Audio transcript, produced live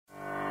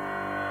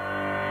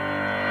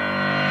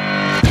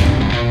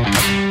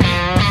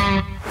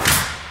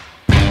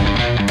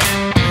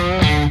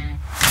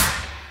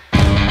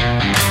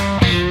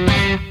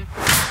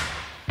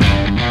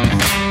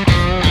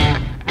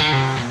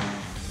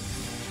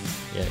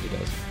Yeah, he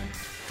does.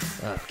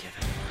 Oh,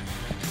 Kevin.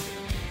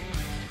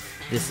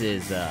 This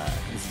is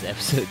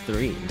episode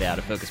 3 of the Out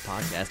of Focus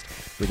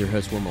podcast with your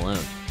host, Will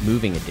Malone.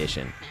 Moving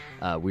edition.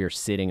 We are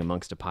sitting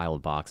amongst a pile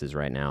of boxes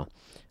right now.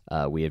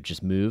 We have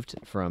just moved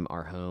from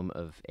our home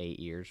of 8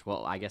 years.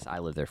 Well, I guess I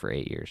lived there for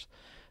 8 years.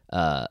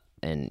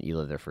 And you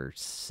lived there for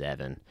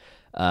 7.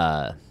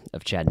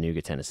 Of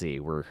Chattanooga, Tennessee.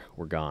 We're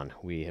gone.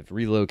 We have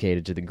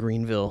relocated to the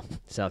Greenville,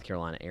 South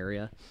Carolina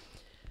area,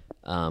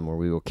 where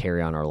we will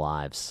carry on our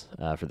lives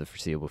for the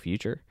foreseeable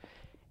future.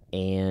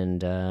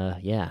 And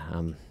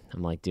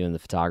I'm like doing the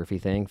photography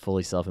thing,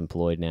 fully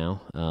self-employed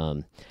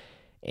now.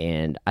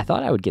 And I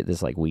thought I would get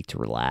this like week to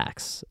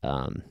relax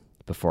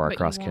before our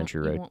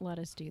cross-country road. You won't let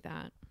us do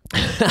that.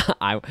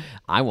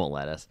 I won't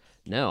let us.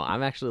 No,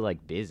 I'm actually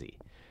like busy.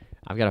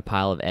 I've got a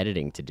pile of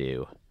editing to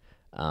do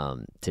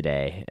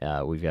today.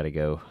 We're going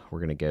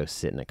to go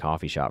sit in a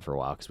coffee shop for a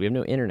while because we have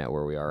no internet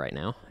where we are right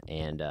now.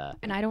 And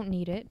I don't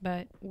need it,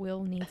 but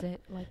Will needs it.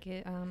 Like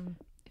it,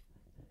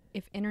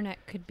 if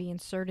internet could be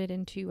inserted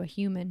into a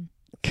human.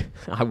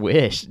 I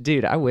wish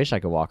I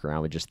could walk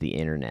around with just the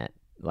internet.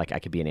 Like I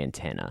could be an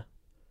antenna.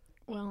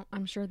 Well,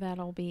 I'm sure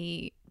that'll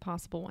be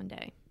possible one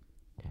day.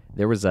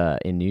 There was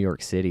in New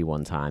York City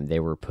one time, they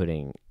were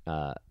putting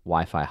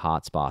Wi-Fi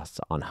hotspots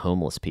on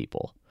homeless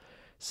people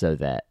so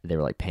that they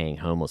were like paying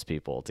homeless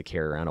people to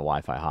carry around a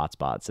Wi-Fi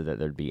hotspot so that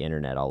there'd be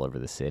internet all over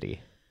the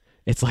city.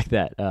 It's like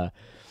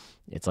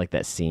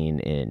that scene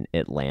in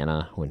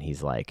Atlanta when he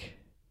was like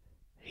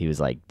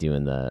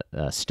doing the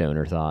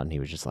stoner thought, and he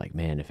was just like,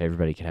 man, if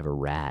everybody could have a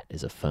rat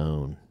as a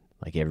phone,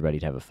 like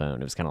everybody'd have a phone.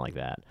 It was kind of like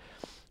that,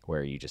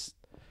 where you just,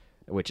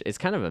 which is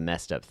kind of a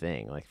messed up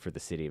thing, like for the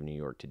city of New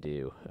York to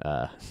do.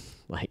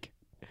 Like,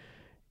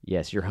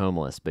 yes, you're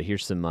homeless, but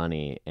here's some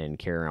money and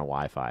carry around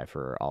Wi-Fi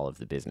for all of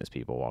the business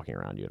people walking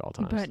around you at all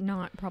times. But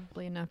not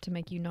probably enough to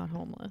make you not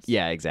homeless.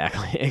 Yeah,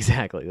 exactly.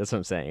 Exactly. That's what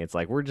I'm saying. It's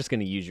like, we're just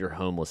going to use your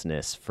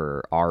homelessness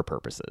for our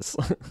purposes.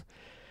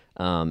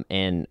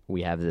 And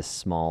we have this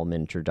small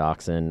miniature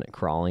dachshund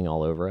crawling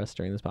all over us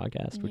during this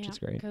podcast, which is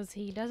great. Because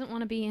he doesn't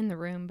want to be in the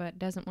room, but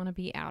doesn't want to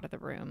be out of the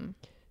room.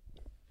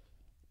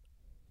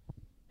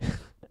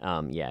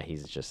 Yeah,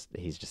 he's just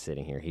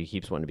sitting here. He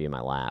keeps wanting to be in my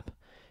lap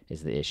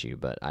is the issue,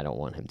 but I don't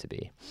want him to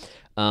be.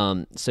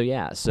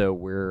 So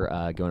we're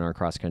going on our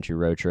cross-country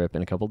road trip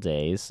in a couple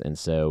days, and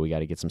so we got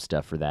to get some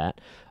stuff for that,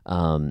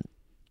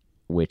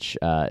 which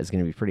is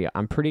going to be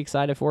I'm pretty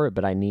excited for it,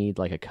 but I need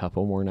like a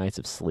couple more nights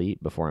of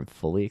sleep before I'm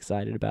fully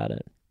excited about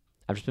it.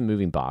 I've just been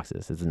moving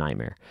boxes. It's a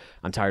nightmare.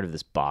 I'm tired of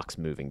this box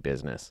moving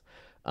business.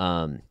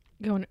 Going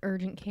to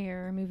urgent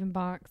care, moving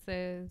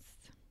boxes.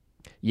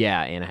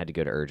 Yeah, and I had to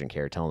go to urgent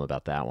care. Tell them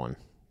about that one.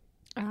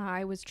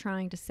 I was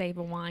trying to save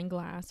a wine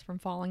glass from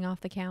falling off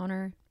the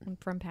counter and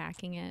from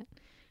packing it,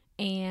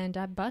 and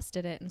I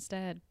busted it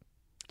instead,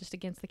 just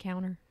against the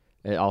counter.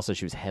 Also,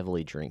 she was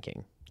heavily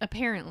drinking.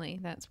 Apparently,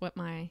 that's what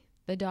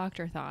the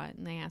doctor thought,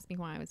 and they asked me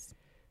why I was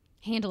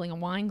handling a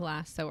wine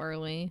glass so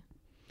early,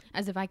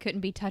 as if I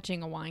couldn't be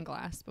touching a wine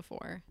glass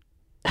before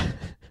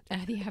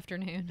the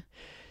afternoon.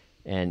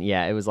 And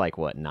yeah, it was like,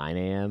 what, 9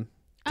 a.m.?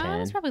 10? It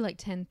was probably like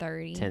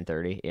 10:30.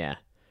 10:30, yeah.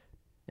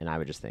 And I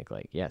would just think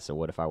like, yeah, so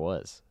what if I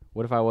was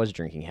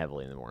drinking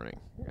heavily in the morning?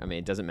 I mean,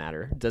 it doesn't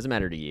matter. It doesn't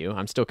matter to you.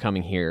 I'm still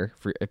coming here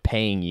for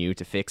paying you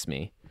to fix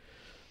me.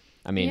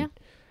 I mean,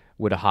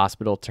 Would a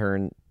hospital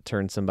turn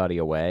somebody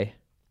away?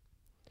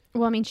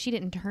 Well, I mean, she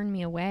didn't turn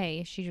me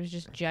away. She was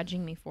just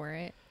judging me for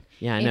it.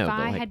 Yeah, I know. If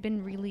I had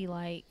been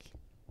really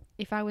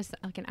if I was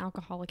like an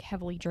alcoholic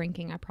heavily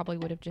drinking, I probably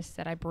would have just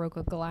said I broke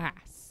a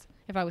glass.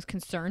 If I was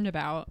concerned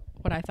about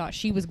what I thought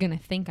she was going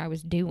to think I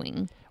was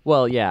doing.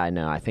 Well, yeah, I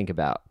know. I think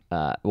about,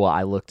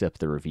 I looked up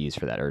the reviews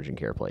for that urgent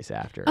care place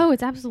after. Oh,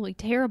 it's absolutely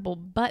terrible,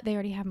 but they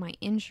already have my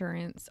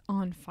insurance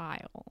on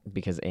file.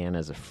 Because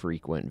Anna's a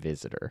frequent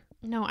visitor.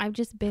 No, I've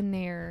just been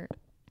there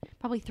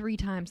probably 3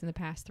 times in the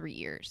past 3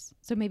 years.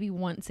 So maybe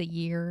once a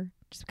year,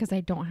 just because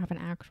I don't have an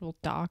actual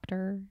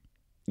doctor.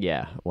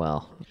 Yeah,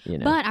 well, you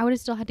know. But I would have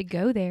still had to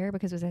go there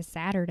because it was a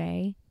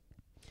Saturday.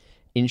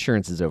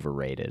 Insurance is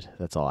overrated.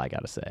 That's all I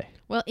got to say.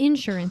 Well,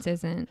 insurance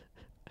isn't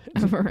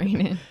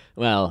overrated.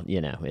 Well,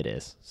 you know, it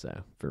is.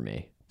 So, for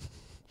me,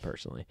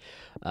 personally.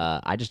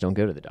 I just don't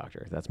go to the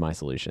doctor. That's my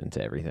solution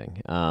to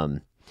everything. So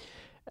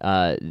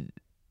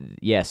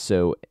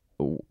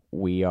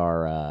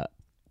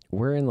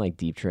we're in like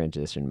deep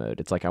transition mode.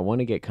 It's like I want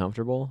to get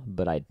comfortable,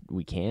 but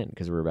we can't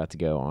because we're about to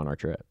go on our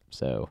trip.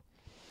 So,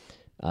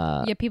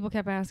 yeah, people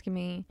kept asking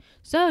me,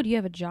 so do you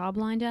have a job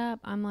lined up?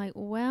 I'm like,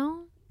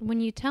 well, when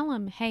you tell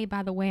them, hey,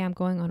 by the way, I'm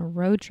going on a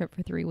road trip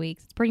for 3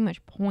 weeks, it's pretty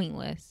much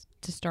pointless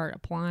to start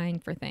applying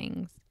for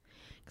things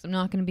because I'm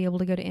not going to be able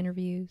to go to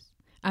interviews.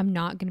 I'm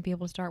not going to be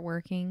able to start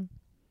working.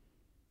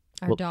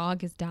 Our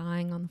dog is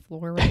dying on the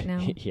floor right now.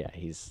 Yeah,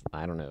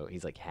 I don't know.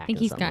 He's like hacking. I think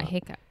he's got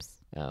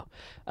hiccups. Oh,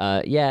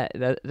 yeah.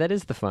 That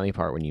is the funny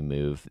part when you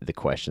move. The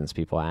questions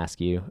people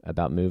ask you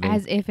about moving,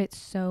 As if it's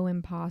so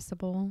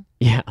impossible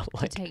yeah, to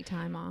like take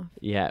time off.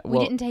 yeah. We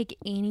Well, didn't take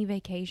any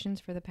vacations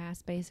for the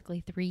past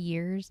basically 3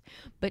 years,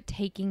 but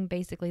taking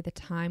basically the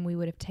time we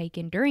would have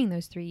taken during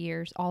those 3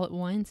 years all at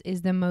once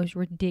is the most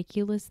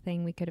ridiculous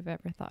thing we could have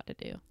ever thought to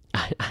do.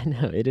 I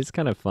know it is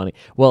kind of funny.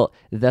 Well,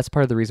 that's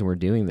part of the reason we're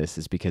doing this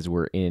is because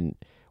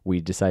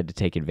we decided to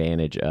take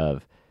advantage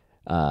of,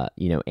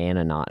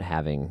 Anna not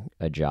having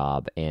a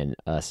job and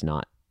us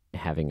not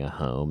having a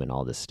home and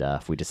all this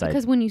stuff. We decided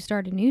Because when you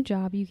start a new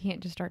job, you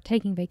can't just start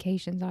taking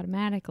vacations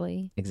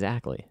automatically.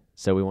 exactly.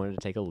 So we wanted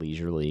to take a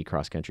leisurely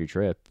cross country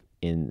trip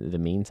in the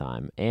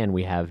meantime, and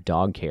we have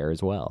dog care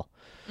as well.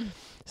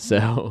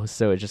 So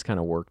it just kind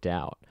of worked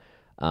out.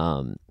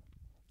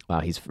 Wow,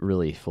 he's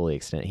really fully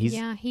extended.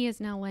 Yeah, he is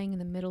now laying in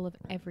the middle of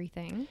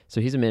everything. So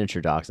he's a miniature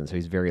dachshund, so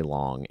he's very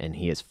long, and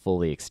he has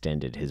fully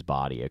extended his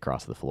body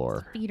across the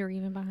floor. Feet are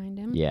even behind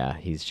him. Yeah,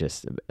 he's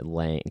just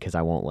laying, because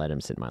I won't let him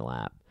sit in my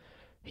lap.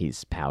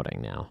 He's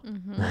pouting now.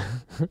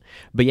 Mm-hmm.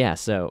 But yeah,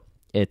 so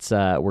it's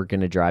we're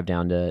going to drive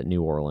down to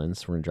New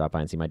Orleans. We're going to drop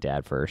by and see my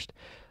dad first.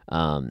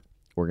 We're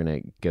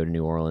going to go to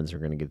New Orleans. We're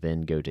going to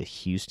then go to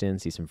Houston,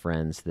 see some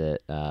friends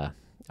that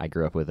I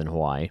grew up with in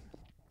Hawaii.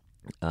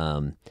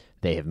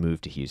 They have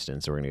moved to Houston,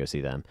 so we're gonna go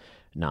see them.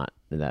 Not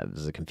that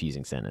was a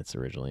confusing sentence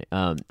originally.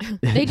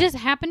 They just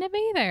happen to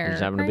be there.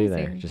 Just happen to be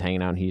there, just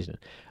hanging out in Houston.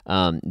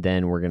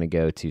 Then we're gonna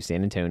go to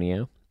San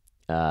Antonio,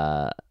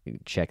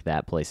 check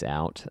that place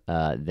out.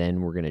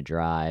 Then we're gonna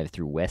drive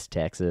through West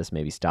Texas,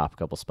 maybe stop a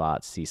couple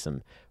spots, see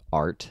some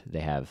art. They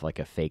have like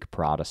a fake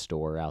Prada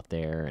store out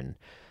there, and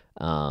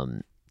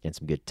some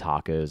good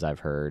tacos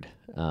I've heard.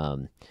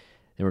 Then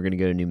we're going to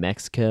go to New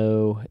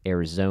Mexico,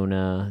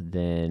 Arizona,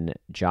 then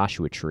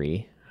Joshua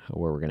Tree,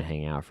 where we're going to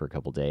hang out for a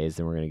couple days.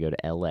 Then we're going to go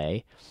to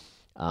L.A.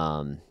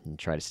 And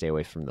try to stay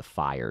away from the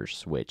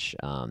fires, which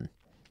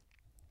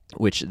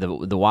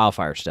the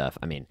wildfire stuff.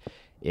 I mean,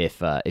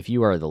 if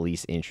you are the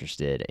least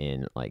interested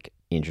in like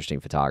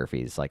interesting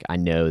photography, it's like I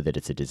know that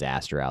it's a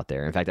disaster out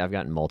there. In fact, I've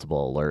gotten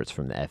multiple alerts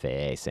from the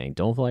FAA saying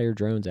don't fly your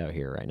drones out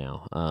here right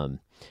now.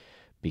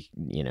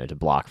 To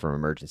block from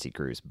emergency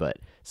crews. But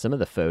some of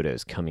the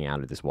photos coming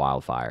out of this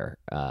wildfire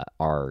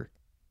are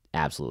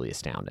absolutely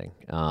astounding.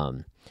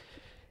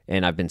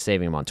 And I've been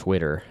saving them on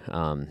Twitter,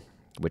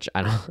 which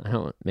I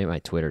don't make my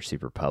Twitter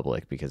super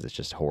public because it's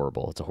just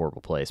horrible. It's a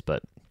horrible place.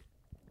 But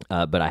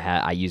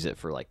I use it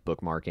for like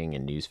bookmarking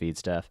and newsfeed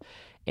stuff.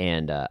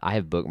 And I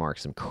have bookmarked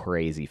some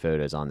crazy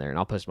photos on there, and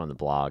I'll post them on the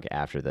blog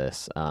after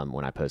this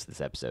when I post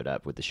this episode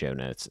up with the show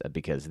notes,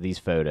 because these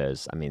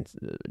photos, I mean,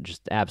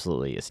 just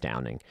absolutely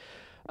astounding.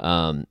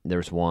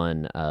 There's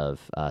one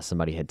of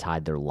somebody had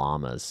tied their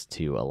llamas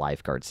to a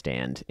lifeguard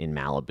stand in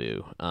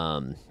Malibu,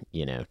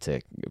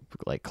 to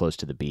like close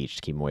to the beach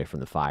to keep them away from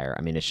the fire.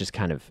 I mean, it's just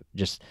kind of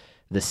just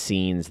the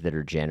scenes that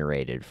are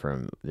generated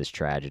from this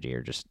tragedy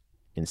are just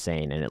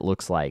insane. And it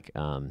looks like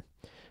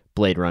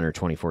Blade Runner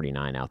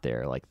 2049 out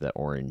there, like the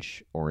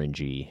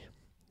orangey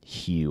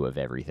hue of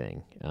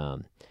everything.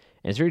 And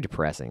it's very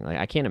depressing. Like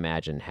I can't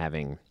imagine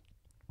having,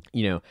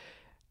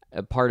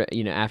 a part of,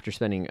 after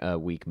spending a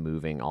week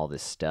moving all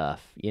this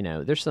stuff,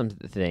 there's some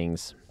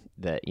things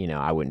that,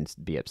 I wouldn't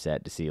be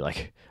upset to see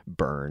like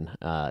burn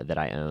that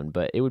I own,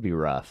 but it would be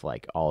rough.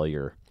 Like all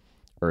your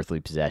earthly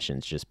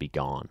possessions just be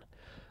gone.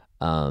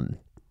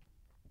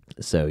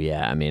 So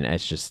yeah, I mean,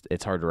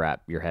 it's hard to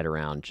wrap your head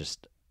around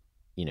just,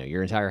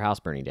 your entire house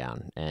burning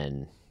down.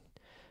 And,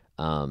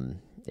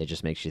 it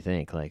just makes you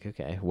think like,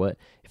 okay, what,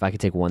 if I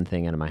could take one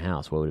thing out of my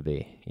house, what would it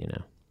be?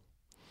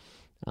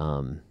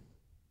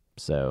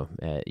 So,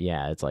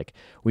 it's like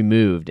we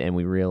moved and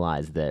we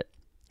realized that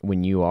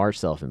when you are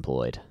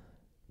self-employed,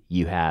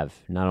 you have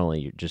not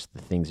only just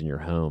the things in your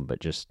home, but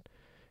just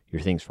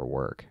your things for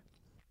work.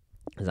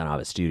 Because I don't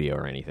have a studio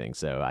or anything,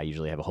 so I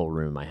usually have a whole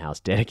room in my house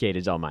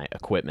dedicated to all my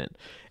equipment.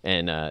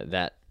 And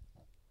that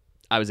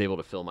I was able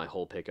to fill my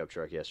whole pickup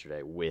truck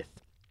yesterday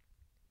with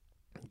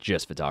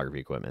just photography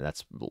equipment.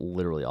 That's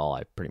literally all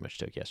I pretty much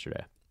took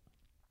yesterday.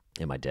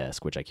 And my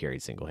desk, which I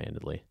carried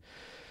single-handedly.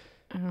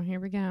 Oh, here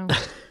we go.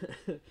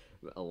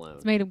 Alone.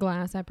 It's made of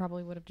glass. I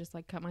probably would have just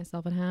like cut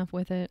myself in half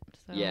with it.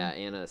 So. Yeah,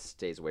 Anna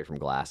stays away from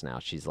glass now.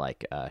 She's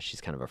like,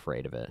 she's kind of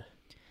afraid of it.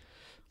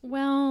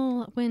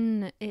 Well,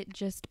 when it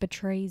just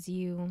betrays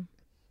you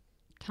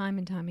time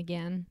and time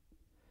again.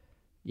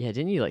 Yeah,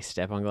 didn't you like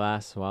step on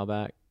glass a while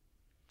back?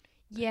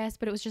 Yes,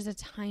 but it was just a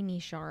tiny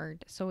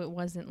shard, so it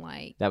wasn't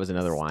like... That was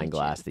another wine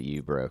glass that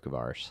you broke of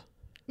ours.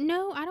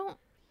 No, I don't...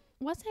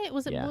 Was it?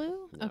 Was it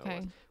blue? No,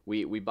 okay.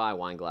 We buy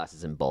wine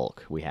glasses in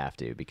bulk. We have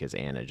to because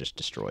Anna just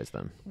destroys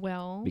them.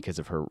 Well, because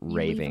of her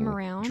raving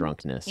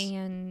drunkenness.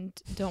 And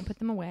don't put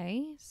them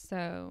away.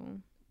 So.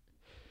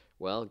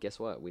 Well, guess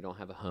what? We don't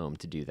have a home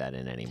to do that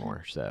in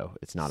anymore, so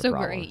it's not a so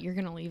problem. Great, you're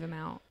gonna leave them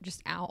out,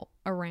 just out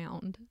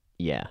around.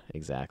 Yeah,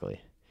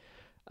 exactly.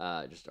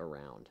 Just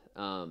around.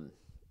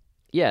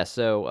 Yeah.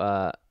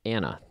 So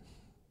Anna,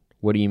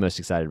 what are you most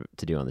excited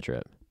to do on the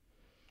trip?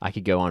 I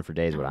could go on for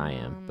days what I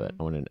am, but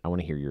I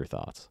want to hear your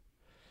thoughts.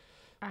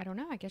 I don't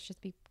know. I guess just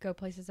go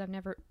places I've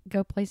never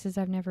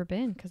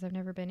been, because I've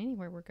never been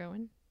anywhere we're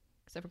going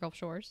except for Gulf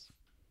Shores.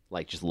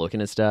 Like just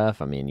looking at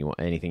stuff. I mean, you want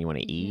anything you want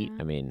to eat?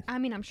 Yeah. I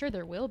mean, I'm sure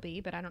there will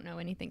be, but I don't know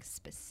anything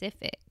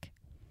specific.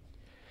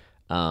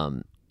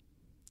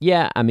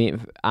 Yeah. I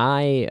mean,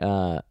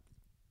 I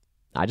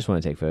just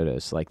want to take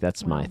photos. Like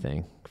that's my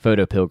thing.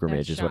 Photo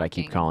pilgrimage is what I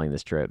keep calling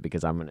this trip,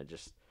 because I'm gonna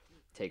just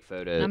take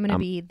photos. I'm gonna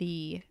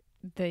be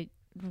the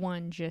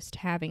one just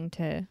having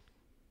to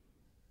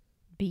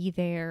be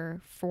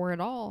there for it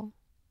all.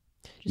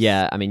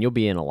 Yeah, I mean, you'll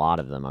be in a lot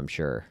of them, I'm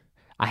sure.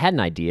 I had an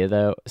idea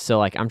though, so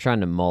like I'm trying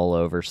to mull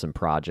over some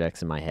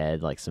projects in my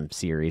head, like some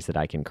series that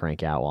I can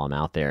crank out while I'm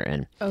out there.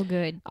 And oh,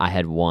 good. I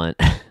had one.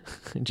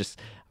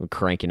 I'm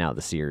cranking out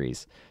the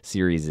series.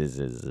 Series.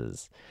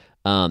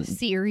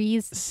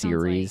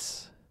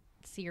 Series.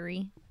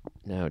 Siri.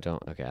 No,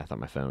 don't. Okay, I thought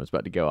my phone was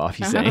about to go off.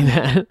 You saying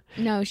that?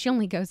 No, she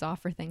only goes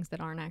off for things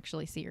that aren't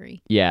actually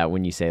Siri. Yeah,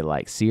 when you say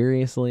like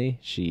seriously,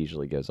 she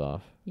usually goes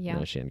off. Yeah.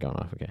 No, she hadn't gone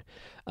off. Okay.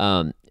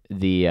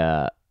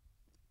 The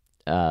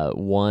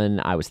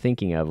one I was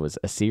thinking of was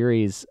a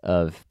series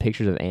of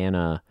pictures of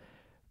Anna,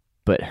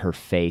 but her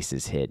face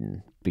is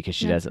hidden because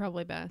she doesn't.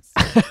 Probably best.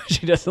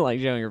 She doesn't like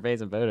showing her face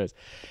in photos,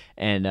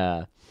 and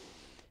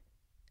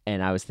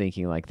I was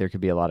thinking like there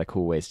could be a lot of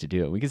cool ways to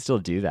do it. We could still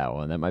do that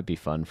one. That might be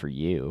fun for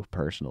you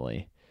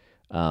personally.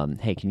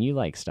 Hey, can you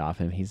like stop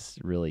him? He's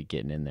really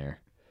getting in there.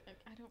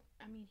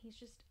 He's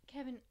just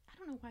Kevin. I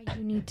don't know why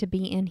you need to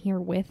be in here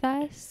with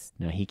us.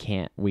 No, he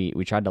can't. We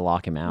tried to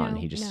lock him out, and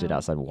he just stood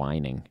outside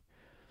whining.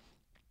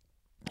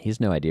 He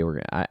has no idea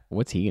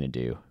what's he gonna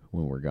do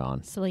when we're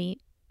gone?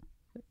 Sleep.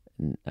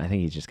 I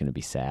think he's just gonna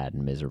be sad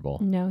and miserable.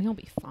 No, he'll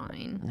be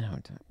fine. No,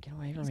 get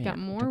away from me. He's got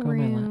more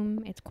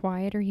room. It's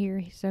quieter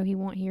here, so he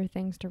won't hear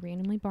things to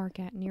randomly bark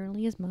at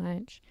nearly as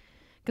much.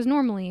 Because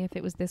normally, if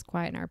it was this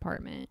quiet in our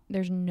apartment,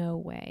 there's no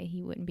way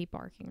he wouldn't be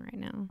barking right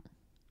now.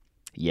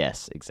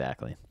 Yes,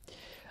 exactly.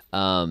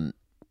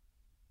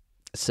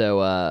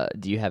 So,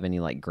 do you have any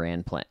like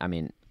grand plan? I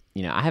mean,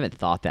 I haven't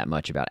thought that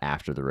much about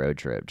after the road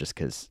trip, just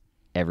because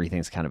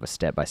everything's kind of a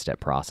step-by-step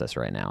process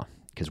right now.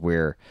 Because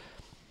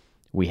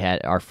we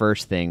had our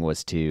first thing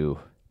was to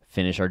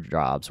finish our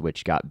jobs,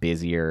 which got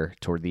busier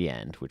toward the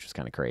end, which was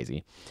kind of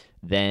crazy.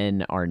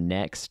 Then our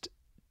next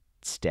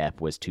step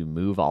was to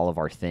move all of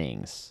our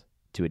things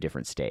to a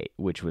different state,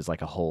 which was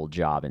like a whole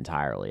job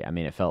entirely. I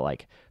mean, it felt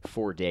like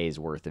 4 days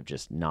worth of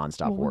just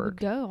nonstop work.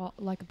 We would go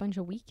like a bunch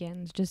of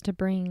weekends just to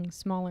bring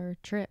smaller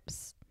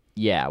trips.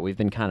 Yeah, we've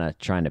been kind of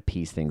trying to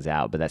piece things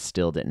out, but that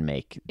still didn't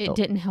make... It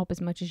didn't help as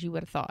much as you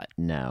would have thought.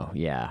 No,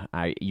 yeah.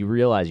 You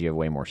realize you have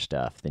way more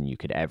stuff than you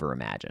could ever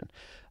imagine.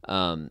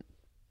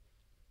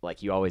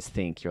 Like you always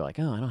think you're like,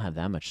 oh, I don't have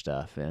that much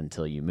stuff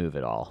until you move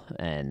it all.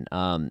 And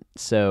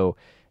so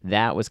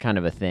that was kind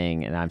of a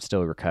thing, and I'm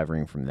still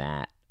recovering from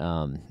that,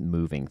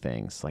 moving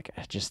things. Like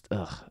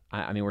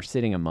I mean, we're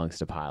sitting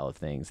amongst a pile of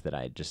things that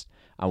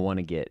I want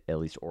to get at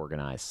least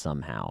organized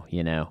somehow,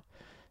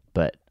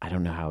 but I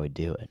don't know how I would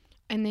do it.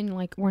 And then,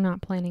 like, we're not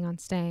planning on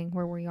staying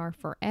where we are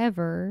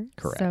forever.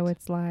 Correct. So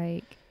it's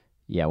like...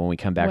 Yeah, when we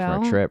come back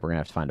from our trip, we're going to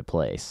have to find a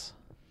place.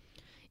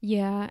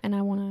 Yeah, and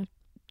I want to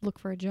look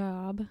for a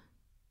job.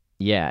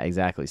 Yeah,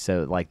 exactly.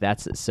 So, like,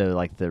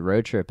 the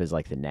road trip is,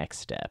 like, the next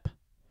step.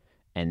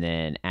 And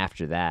then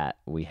after that,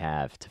 we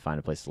have to find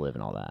a place to live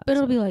and all that. But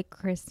it'll be, like,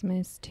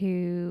 Christmas,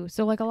 too.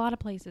 So, like, a lot of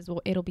places,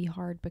 it'll be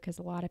hard because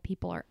a lot of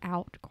people are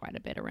out quite a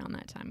bit around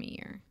that time of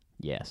year.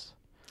 Yes.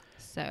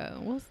 So,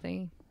 we'll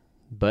see.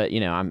 But,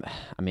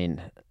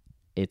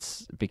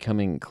 it's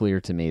becoming clear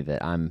to me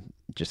that I'm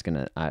just going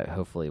to,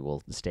 hopefully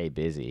will stay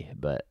busy.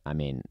 But, I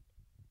mean,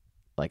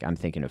 like, I'm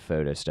thinking of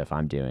photo stuff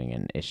I'm doing,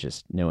 and it's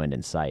just no end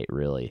in sight,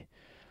 really.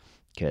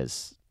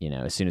 Because,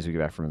 as soon as we get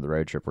back from the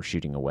road trip, we're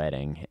shooting a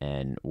wedding,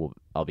 and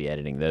I'll be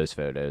editing those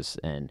photos.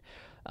 And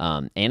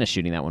Anna's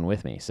shooting that one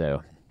with me,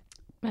 so...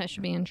 That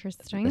should be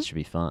interesting. That should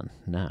be fun.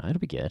 No, it'll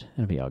be good.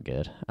 It'll be all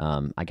good.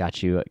 I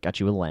got you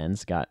a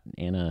lens. Got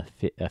Anna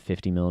a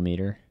 50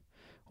 millimeter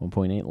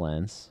 1.8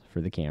 lens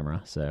for the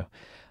camera. So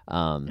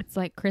it's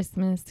like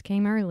Christmas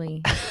came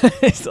early.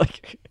 It's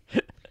like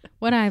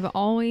what I've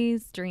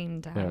always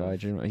dreamed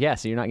of. Yeah,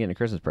 so you're not getting a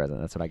Christmas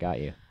present. That's what I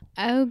got you.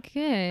 Oh,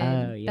 good.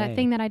 Oh, yay. That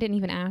thing that I didn't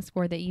even ask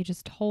for that you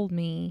just told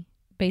me,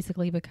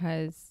 basically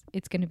because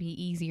it's going to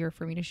be easier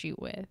for me to shoot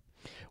with.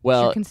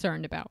 Well, you're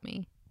concerned about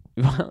me.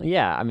 Well,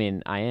 yeah, I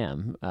mean, I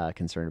am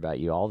concerned about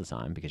you all the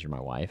time because you're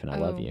my wife and I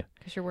love you.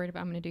 Because you're worried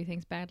about I'm going to do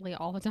things badly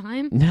all the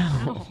time?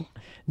 No.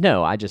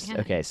 No, I just,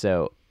 okay,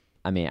 so,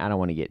 I mean, I don't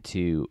want to get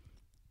too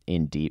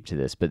in deep to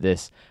this, but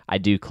I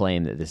do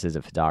claim that this is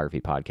a photography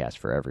podcast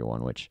for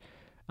everyone, which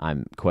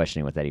I'm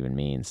questioning what that even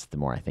means the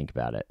more I think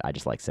about it. I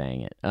just like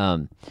saying it.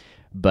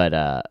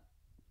 But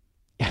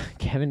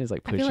Kevin is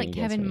like pushing against me. I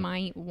feel like Kevin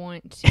might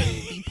want to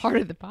be part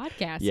of the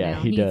podcast yeah,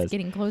 now. He's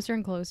getting closer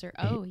and closer.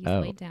 He's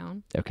laid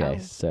down. Okay,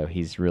 so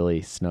he's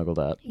really snuggled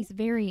up. He's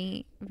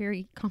very,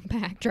 very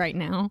compact right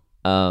now.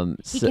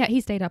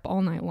 He stayed up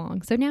all night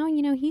long. So now,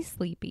 he's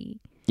sleepy.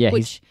 Yeah,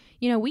 which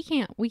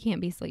we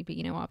can't be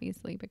sleepy,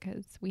 obviously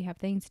because we have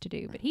things to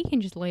do. But he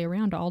can just lay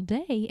around all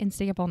day and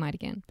stay up all night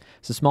again.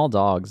 So small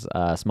dogs,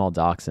 small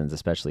dachshunds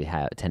especially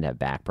tend to have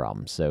back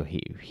problems. So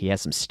he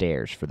has some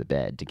stairs for the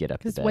bed to get up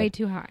the bed. It's way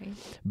too high.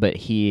 But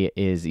he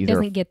is either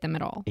doesn't get them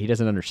at all. He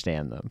doesn't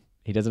understand them.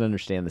 He doesn't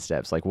understand the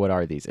steps. Like, what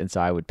are these? And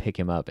so I would pick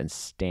him up and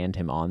stand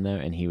him on them,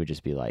 and he would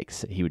just be like,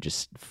 he would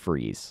just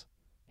freeze.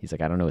 He's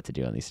like, I don't know what to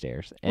do on these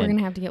stairs. And we're going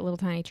to have to get little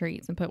tiny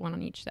treats and put one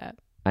on each step.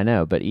 I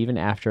know, but even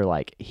after,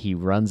 like, he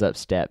runs up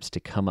steps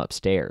to come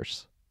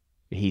upstairs,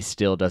 he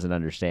still doesn't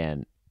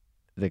understand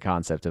the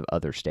concept of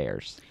other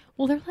stairs.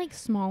 Well, they're like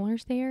smaller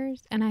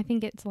stairs, and I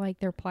think it's like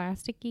they're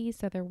plasticky,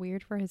 so they're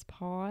weird for his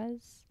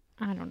paws.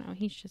 I don't know.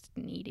 He's just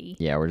needy.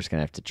 Yeah, we're just going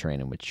to have to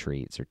train him with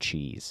treats or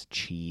cheese.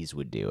 Cheese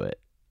would do it.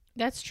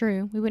 That's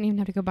true. We wouldn't even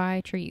have to go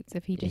buy treats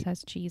if he just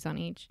has cheese on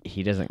each.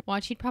 He doesn't.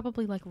 Watch, he'd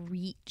probably like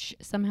reach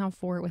somehow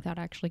for it without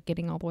actually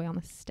getting all the way on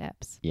the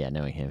steps. Yeah,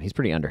 knowing him, he's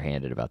pretty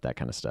underhanded about that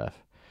kind of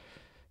stuff.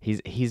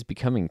 He's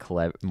becoming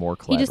more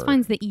clever. He just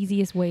finds the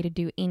easiest way to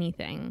do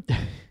anything.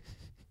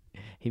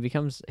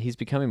 He's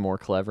becoming more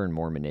clever and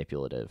more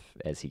manipulative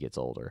as he gets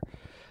older.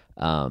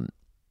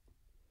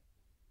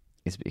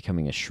 He's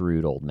becoming a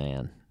shrewd old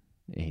man.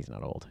 He's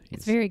not old.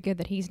 It's very good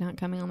that he's not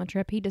coming on the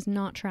trip. He does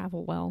not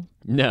travel well.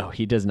 No,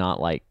 he does not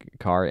like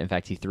car. In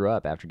fact, he threw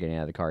up after getting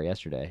out of the car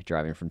yesterday,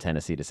 driving from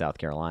Tennessee to South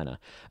Carolina.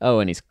 Oh,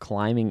 and he's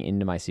climbing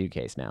into my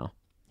suitcase now.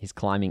 He's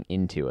climbing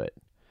into it.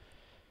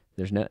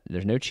 There's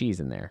no cheese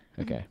in there.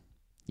 Okay. Mm-hmm.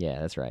 Yeah,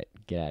 that's right.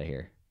 Get out of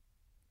here.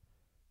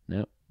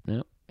 No.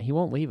 He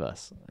won't leave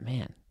us.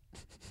 Man.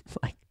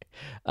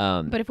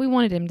 But if we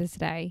wanted him to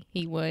stay,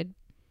 he would.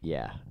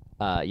 Yeah.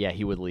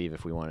 He would leave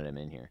if we wanted him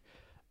in here.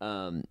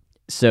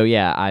 So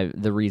yeah,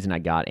 the reason I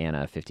got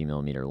Anna a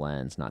 50mm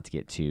lens, not to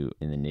get too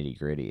in the nitty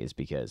gritty, is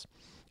because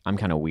I'm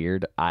kind of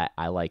weird.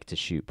 I like to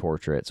shoot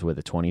portraits with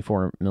a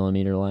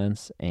 24mm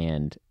lens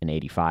and an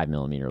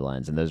 85mm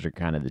lens, and those are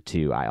kind of the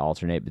two I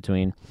alternate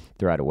between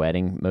throughout a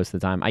wedding most of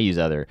the time. I use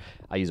a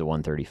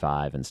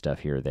 135 and stuff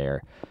here or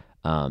there,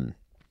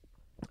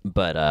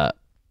 but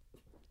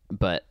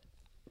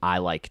I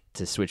like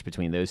to switch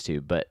between those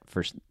two. But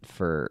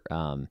for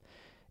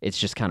it's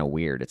just kind of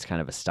weird. It's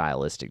kind of a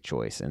stylistic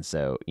choice. And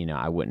so,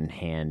 I wouldn't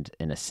hand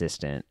an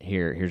assistant,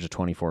 here's a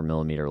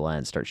 24mm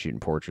lens, start shooting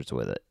portraits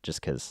with it, just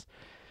because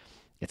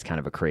it's kind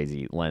of a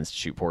crazy lens to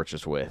shoot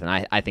portraits with. And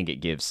I think it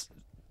gives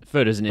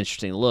photos an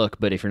interesting look,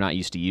 but if you're not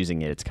used to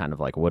using it, it's kind of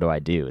like, what do I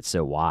do? It's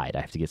so wide.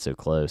 I have to get so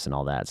close and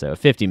all that. So a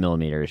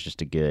 50mm is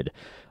just a good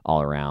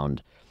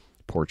all-around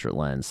portrait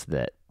lens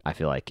that I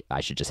feel like I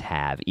should just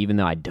have, even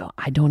though I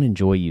don't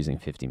enjoy using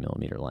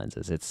 50mm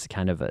lenses. It's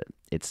kind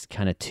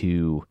of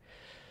too...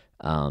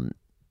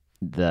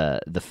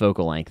 the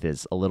focal length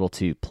is a little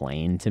too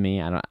plain to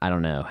me. I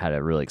don't know how to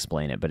really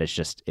explain it, but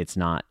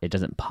it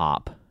doesn't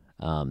pop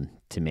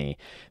to me.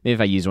 Maybe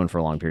if I use one for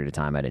a long period of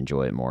time, I'd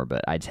enjoy it more,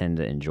 but I tend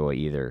to enjoy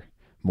either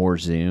more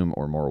zoom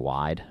or more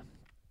wide.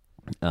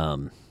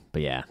 But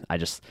yeah, I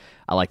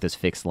like those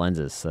fixed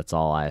lenses. That's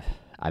all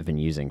I've been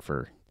using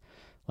for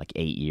like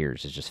 8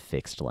 years, is just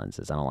fixed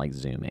lenses. I don't like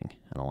zooming.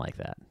 I don't like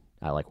that.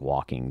 I like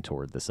walking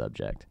toward the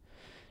subject,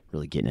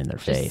 really getting in their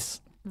face.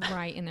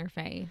 Right in their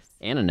face.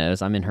 Anna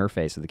knows I'm in her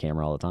face with the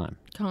camera all the time.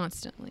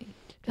 Constantly.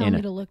 Tell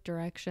me to look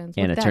directions.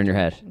 Anna, turn your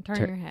head. Turn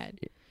your head.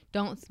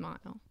 Don't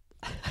smile.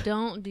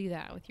 Don't do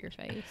that with your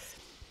face.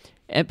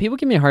 And people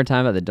give me a hard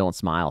time about the don't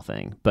smile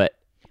thing, but...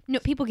 No,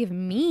 people give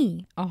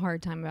me a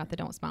hard time about the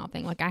don't smile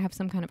thing. Like I have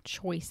some kind of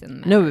choice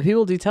in that. No, but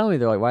people do tell me,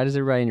 they're like, why does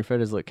everybody in your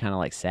photos look kind of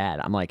like sad?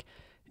 I'm like,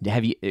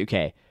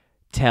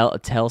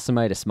 tell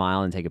somebody to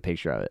smile and take a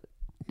picture of it.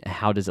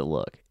 How does it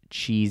look?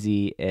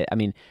 Cheesy. I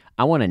mean,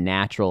 I want a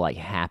natural, like,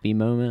 happy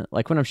moment.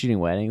 Like when I'm shooting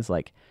weddings,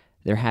 like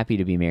they're happy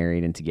to be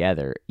married and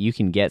together. You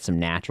can get some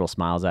natural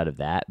smiles out of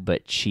that,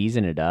 but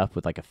cheesing it up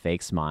with like a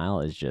fake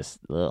smile is just,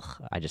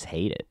 ugh, I just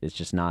hate it. It's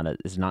just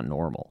it's not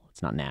normal.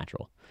 It's not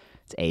natural.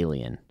 It's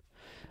alien.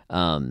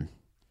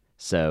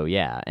 So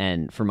yeah.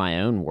 And for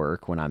my own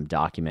work, when I'm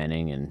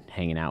documenting and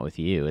hanging out with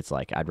you, it's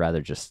like, I'd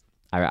rather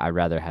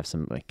have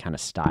some like kind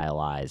of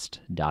stylized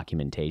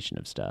documentation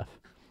of stuff.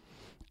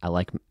 I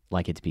like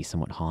it to be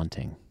somewhat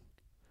haunting.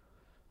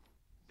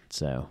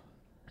 So,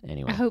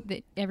 anyway. I hope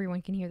that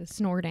everyone can hear the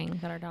snorting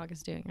that our dog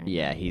is doing right now.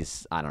 Yeah,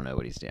 I don't know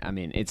what he's doing. I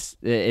mean, it's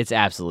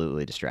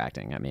absolutely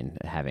distracting. I mean,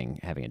 having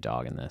a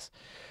dog in this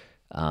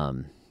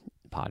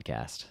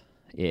podcast.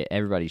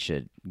 Everybody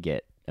should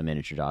get a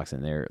miniature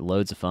dachshund. They're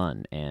loads of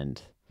fun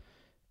and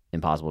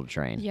impossible to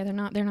train. Yeah, they're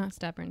not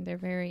stubborn. They're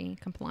very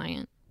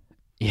compliant.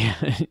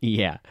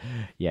 Yeah.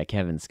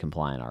 Kevin's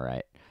compliant, all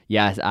right.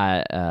 Yeah,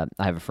 I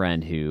have a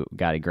friend who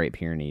got a Great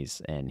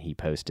Pyrenees, and he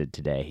posted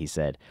today. He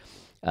said,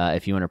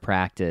 if you want to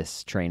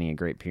practice training a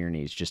Great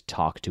Pyrenees, just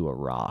talk to a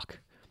rock,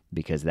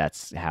 because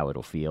that's how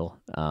it'll feel.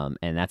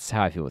 And that's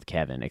how I feel with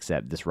Kevin,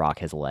 except this rock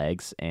has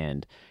legs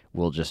and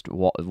will just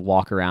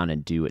walk around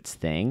and do its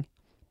thing,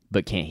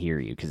 but can't hear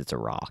you because it's a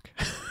rock.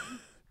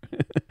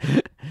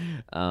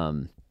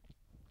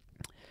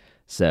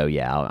 So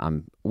yeah,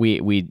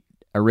 we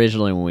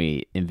originally when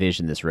we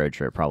envisioned this road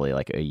trip, probably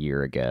like a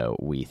year ago,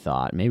 we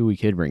thought maybe we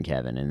could bring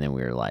Kevin, and then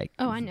we were like,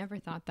 Oh, I never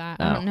thought that.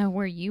 Oh. I don't know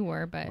where you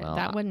were, but Well,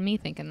 that wasn't me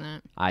thinking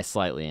that. I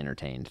slightly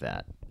entertained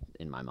that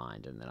in my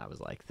mind, and then I was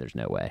like, there's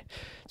no way.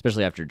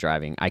 Especially after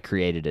driving, I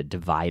created a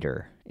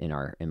divider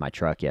in my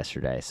truck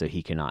yesterday, so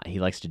he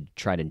likes to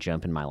try to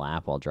jump in my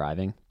lap while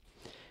driving.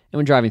 And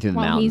when driving through the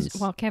mountains,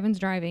 While Kevin's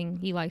driving,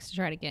 he likes to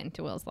try to get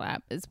into Will's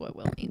lap, is what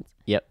Will means.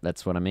 Yep,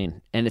 that's what I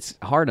mean. And it's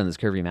hard on those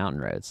curvy mountain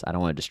roads. I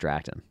don't want to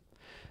distract him.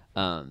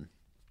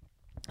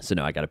 So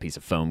no, I got a piece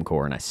of foam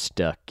core and I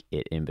stuck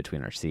it in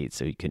between our seats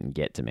so he couldn't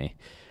get to me.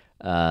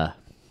 But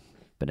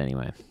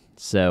anyway,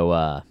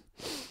 so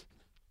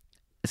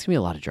it's gonna be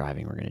a lot of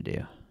driving we're gonna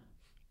do.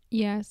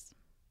 Yes.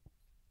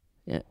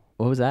 Yeah.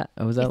 What was that?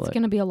 What was that? It's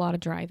going to be a lot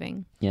of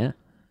driving. Yeah.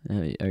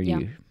 Are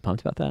you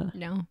pumped about that?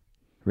 No.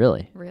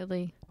 Really?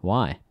 Really.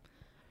 Why?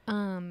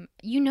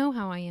 You know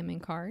how I am in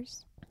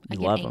cars. I You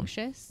get love 'em.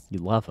 anxious. You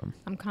love them.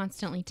 I'm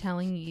constantly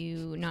telling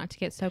you not to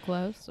get so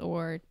close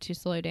or to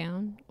slow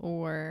down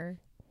or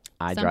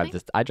I drive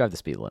the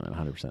speed limit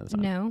 100% of the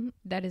time. no,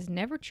 that is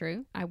never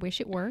true. I wish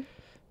it were.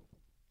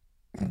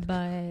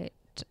 But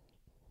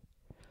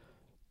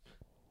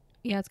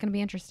yeah, it's going to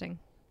be interesting.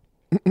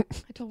 I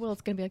told Will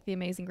it's going to be like The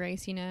Amazing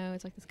Race, you know.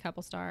 It's like this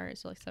couple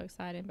stars. You're like so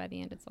excited. By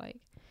the end, it's like,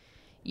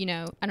 you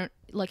know, I don't,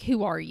 like,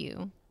 who are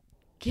you?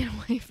 Get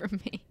away from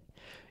me.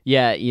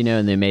 Yeah, you know,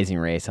 in The Amazing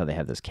Race, how they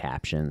have those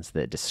captions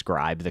that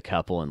describe the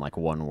couple in like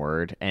one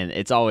word, and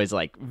it's always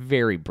like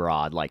very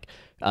broad, like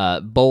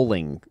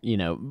bowling, you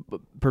know,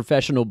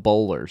 professional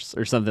bowlers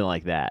or something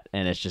like that,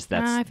 and it's just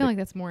I feel like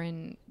that's more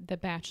in The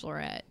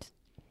Bachelorette.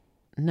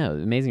 No,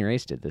 The Amazing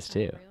Race did this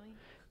too, Oh,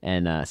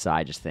 really? and so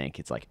I just think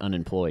it's like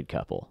unemployed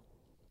couple,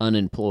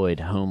 unemployed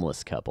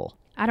homeless couple.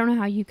 I don't know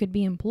how you could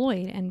be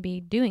employed and be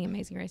doing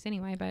Amazing Race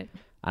anyway, but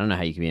I don't know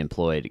how you can be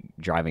employed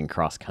driving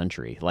cross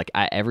country. Like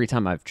every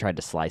time I've tried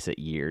to slice it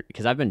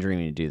because I've been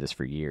dreaming to do this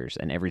for years,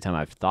 and every time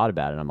I've thought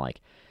about it, I'm like,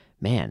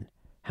 man,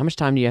 how much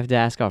time do you have to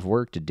ask off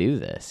work to do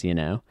this? You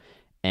know,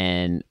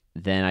 and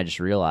then I just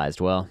realized,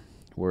 well,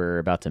 we're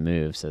about to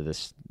move, so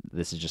this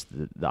is just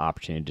the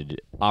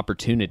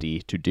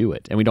opportunity to do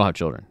it, and we don't have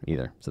children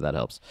either, so that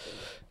helps.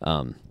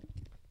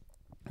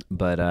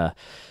 But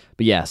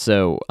yeah,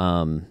 so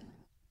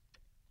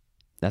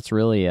that's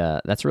really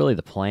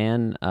the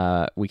plan.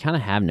 We kind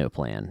of have no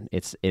plan.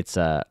 It's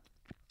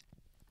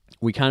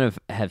we kind of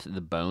have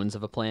the bones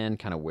of a plan,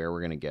 kind of where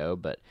we're gonna go,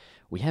 but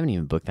we haven't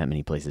even booked that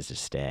many places to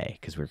stay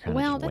because we're kind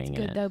of just winging it.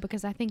 Well, that's good though,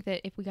 because I think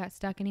that if we got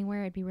stuck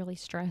anywhere, it'd be really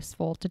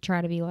stressful to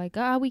try to be like,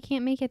 oh, we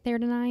can't make it there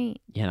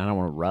tonight. Yeah, and I don't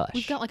want to rush.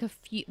 We've got like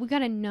we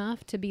got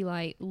enough to be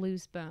like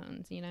loose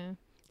bones, you know?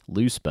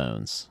 Loose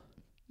bones.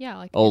 Yeah,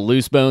 like Old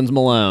Loose Bones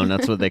Malone.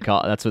 That's what they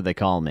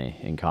call me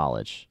in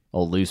college.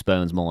 Old Loose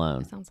Bones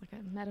Malone. Sounds like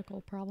a medical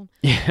problem.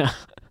 Yeah.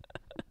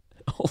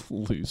 Old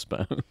Loose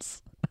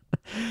Bones.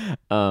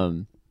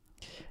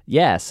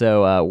 Yeah,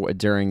 so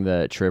during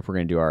the trip, we're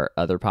going to do our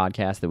other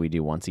podcast that we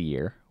do once a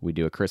year. We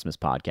do a Christmas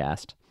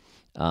podcast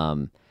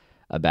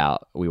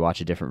we watch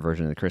a different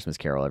version of the Christmas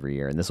Carol every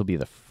year, and this will be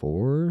the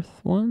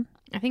fourth one?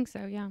 I think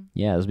so, yeah.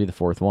 Yeah, this will be the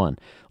fourth one.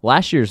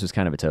 Last year's was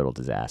kind of a total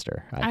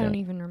disaster, I don't think.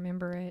 even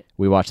remember it.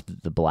 We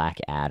watched The Black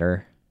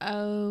Adder.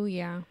 Oh,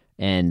 yeah.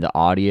 And the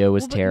audio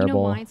was terrible. You know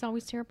why it's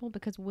always terrible?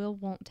 Because Will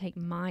won't take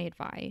my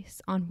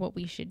advice on what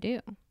we should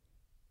do.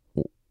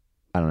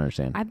 I don't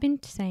understand. I've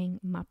been saying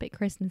Muppet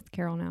Christmas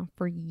Carol now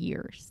for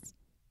years.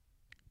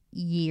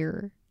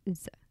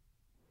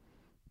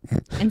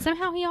 And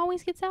somehow he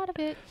always gets out of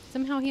it.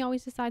 Somehow he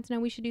always decides, no,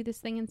 we should do this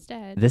thing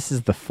instead. This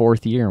is the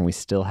fourth year and we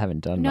still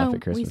haven't done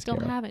Muppet Christmas Carol.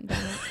 No, we still haven't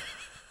done it.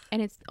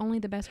 And it's only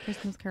the best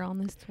Christmas Carol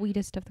and the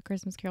sweetest of the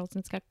Christmas carols. And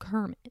it's got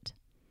Kermit.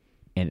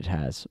 And it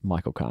has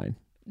Michael Caine.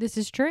 This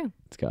is true.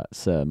 It's got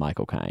Sir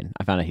Michael Caine.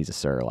 I found out he's a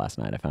sir last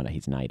night. I found out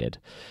he's knighted.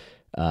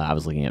 I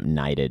was looking up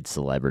knighted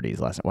celebrities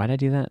last night. Why did I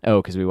do that?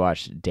 Oh, because we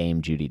watched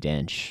Dame Judi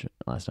Dench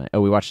last night.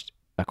 Oh, we watched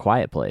A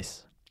Quiet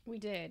Place. We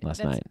did. Last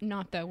That's night.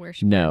 Not though where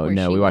she. No,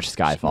 we watched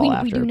Skyfall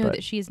after. We do know but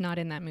that she is not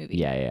in that movie.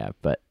 Yeah,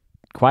 but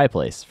Quiet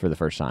Place for the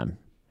first time.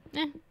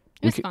 It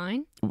was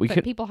fine.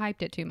 But people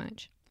hyped it too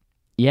much.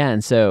 Yeah,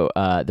 and so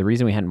the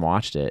reason we hadn't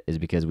watched it is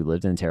because we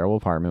lived in a terrible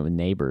apartment with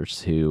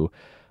neighbors who,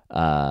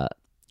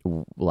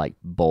 like,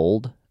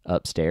 bowled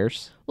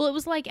upstairs. Well, it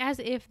was like as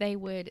if they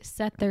would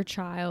set their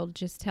child,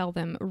 just tell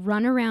them,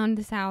 run around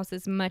this house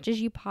as much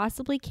as you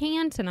possibly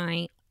can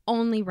tonight,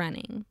 only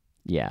running.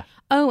 Yeah.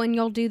 Oh, and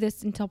you'll do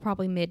this until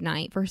probably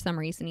midnight for some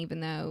reason,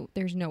 even though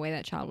there's no way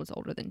that child was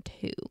older than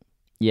 2.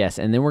 Yes,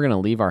 and then we're going to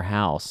leave our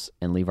house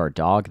and leave our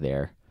dog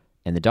there,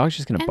 and the dog's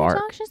just going to bark. And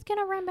the dog's just going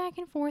to run back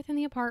and forth in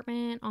the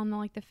apartment on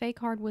the fake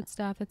hardwood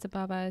stuff that's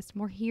above us. And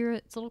we'll hear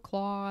its little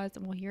claws,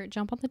 and we'll hear it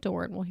jump on the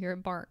door, and we'll hear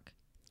it bark.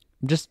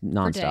 Just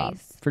nonstop.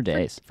 For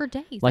days. For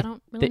days. Like, I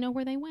don't really know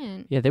where they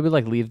went. Yeah, they would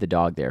like leave the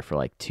dog there for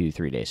like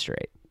 2-3 days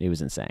straight. It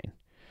was insane.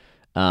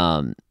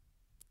 And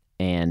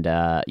And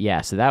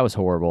so that was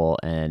horrible.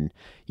 And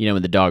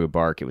when the dog would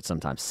bark, it would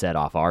sometimes set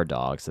off our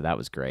dog, so that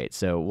was great.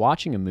 So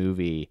watching a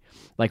movie,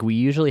 like, we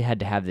usually had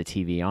to have the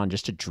TV on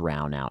just to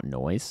drown out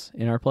noise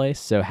in our place.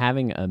 So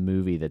having a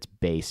movie that's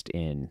based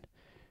in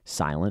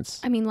silence.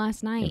 I mean,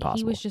 last night impossible.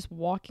 He was just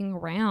walking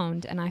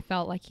around, and I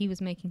felt like he was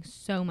making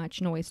so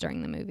much noise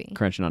during the movie.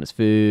 Crunching on his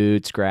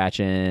food,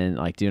 scratching,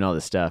 like doing all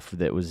this stuff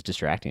that was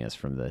distracting us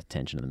from the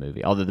tension of the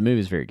movie. Although the movie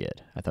was very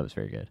good. I thought it was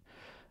very good.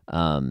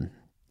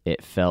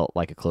 It felt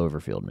like a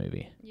Cloverfield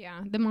movie.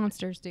 Yeah, the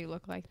monsters do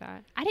look like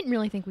that. I didn't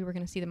really think we were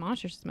going to see the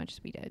monsters as much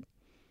as we did.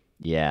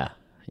 Yeah.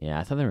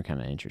 I thought they were kind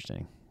of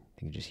interesting.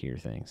 You could just hear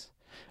things.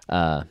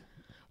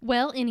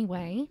 Well,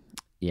 anyway.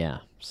 Yeah.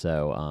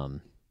 So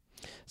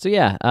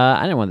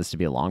I didn't want this to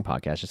be a long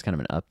podcast, just kind of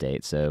an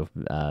update. So,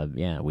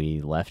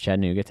 we left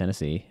Chattanooga,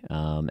 Tennessee,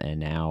 and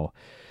now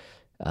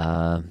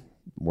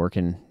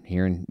working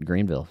here in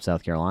Greenville,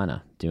 South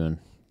Carolina, doing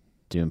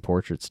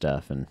portrait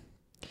stuff and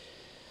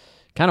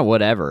kind of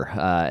whatever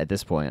at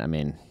this point. I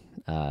mean,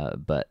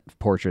 but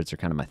portraits are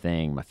kind of my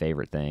thing, my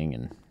favorite thing,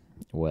 and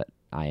what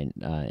I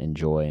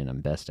enjoy and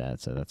I'm best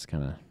at. So that's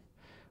kind of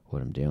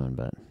what I'm doing.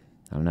 But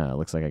I don't know. It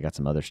looks like I got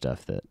some other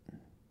stuff that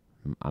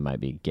I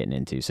might be getting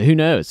into. So who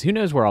knows? Who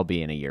knows where I'll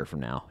be in a year from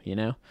now?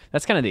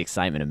 That's kind of the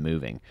excitement of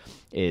moving.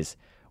 Is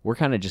we're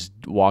kind of just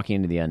walking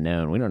into the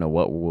unknown. We don't know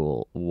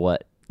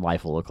what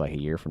life will look like a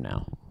year from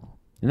now.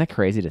 Isn't that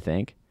crazy to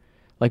think?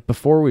 Like,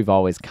 before, we've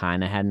always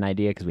kind of had an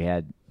idea because we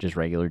had just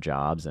regular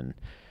jobs and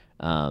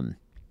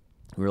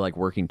we were like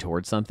working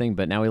towards something,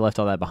 but now we left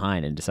all that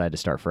behind and decided to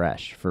start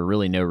fresh for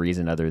really no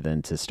reason other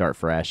than to start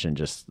fresh and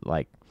just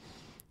like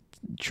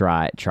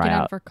try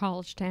out for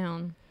college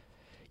town.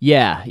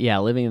 Yeah,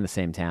 living in the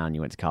same town you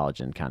went to college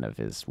in kind of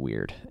is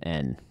weird,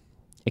 and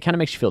it kind of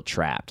makes you feel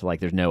trapped, like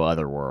there's no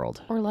other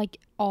world. Or like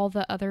all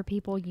the other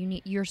people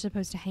you're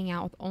supposed to hang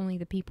out with only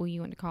the people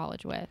you went to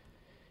college with.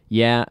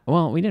 Yeah,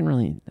 well, we didn't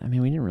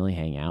really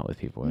hang out with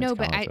people. No,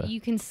 but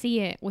you can see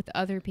it with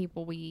other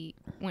people we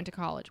went to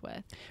college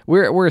with.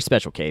 We're a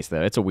special case,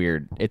 though.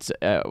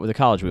 The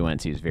college we went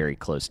to is very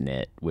close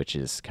knit, which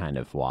is kind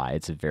of why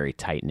it's a very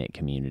tight knit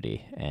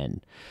community,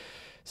 and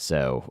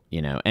so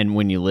and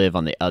when you live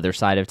on the other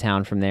side of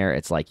town from there,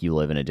 it's like you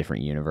live in a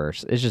different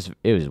universe.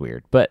 It was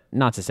weird, but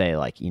not to say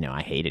like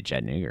I hated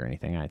Chattanooga or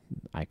anything.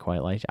 I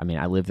quite liked. I mean,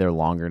 I lived there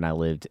longer than I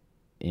lived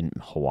in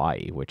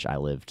Hawaii, which I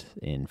lived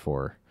in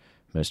for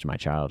most of my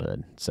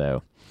childhood.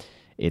 So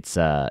it's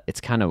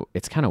kind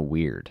of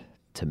weird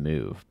to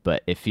move,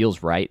 but it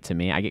feels right to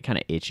me. I get kind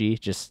of itchy,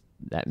 just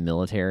that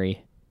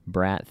military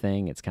brat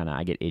thing.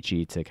 I get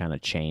itchy to kind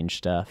of change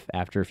stuff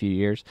after a few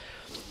years.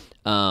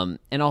 And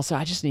also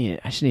I just need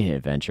an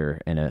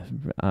adventure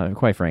and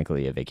quite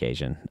frankly, a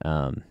vacation.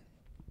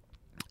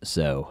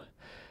 So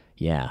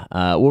yeah,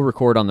 we'll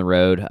record on the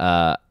road.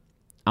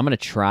 I'm going to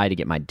try to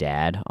get my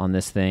dad on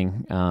this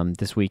thing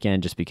this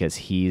weekend just because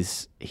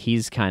he's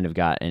kind of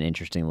got an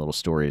interesting little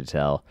story to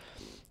tell.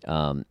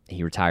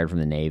 He retired from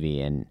the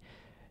Navy and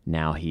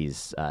now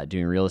he's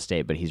doing real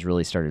estate, but he's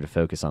really started to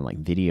focus on like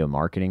video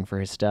marketing for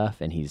his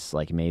stuff, and he's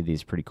like made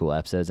these pretty cool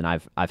episodes, and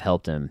I've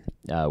helped him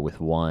with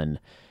one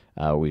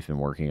we've been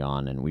working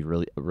on, and we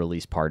really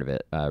released part of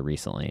it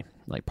recently,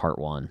 like part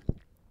 1.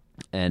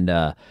 And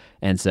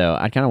so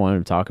I kind of wanted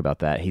to talk about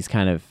that. He's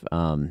kind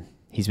of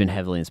he's been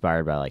heavily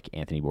inspired by like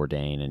Anthony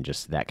Bourdain and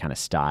just that kind of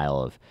style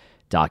of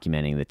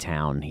documenting the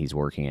town he's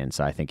working in.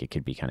 So I think it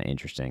could be kind of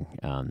interesting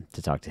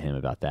to talk to him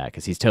about that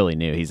because he's totally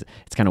new. It's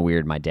kind of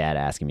weird. My dad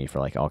asking me for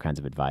like all kinds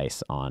of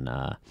advice on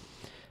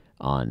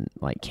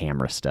like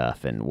camera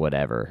stuff and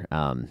whatever,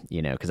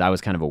 because I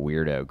was kind of a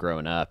weirdo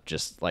growing up.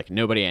 Just like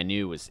nobody I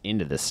knew was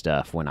into this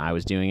stuff when I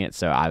was doing it.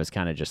 So I was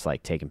kind of just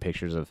like taking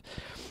pictures of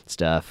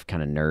stuff,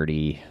 kind of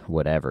nerdy,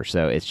 whatever.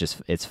 So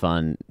it's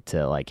fun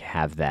to like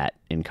have that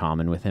in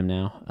common with him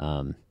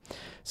now.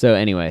 So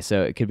anyway,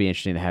 so it could be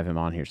interesting to have him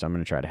on here. So I'm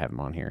going to try to have him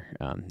on here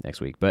next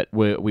week. But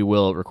we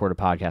will record a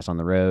podcast on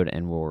the road,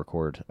 and we'll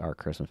record our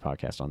Christmas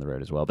podcast on the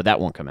road as well. But that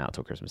won't come out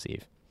till Christmas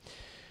Eve.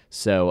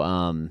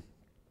 So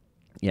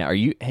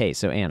yeah,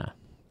 so Anna,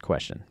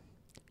 question.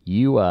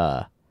 You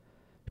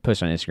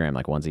post on Instagram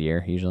like once a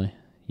year usually,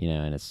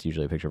 and it's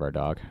usually a picture of our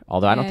dog.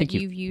 Although I don't think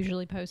you've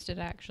usually posted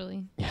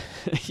actually.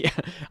 Yeah,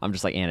 I'm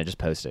just like, Anna, just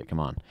post it. Come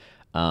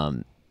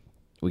on.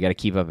 We got to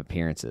keep up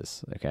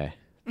appearances, okay?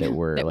 That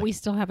we're that like, we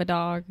still have a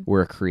dog.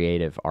 We're a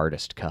creative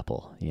artist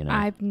couple,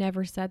 I've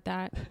never said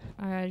that.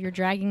 You're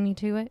dragging me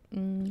to it.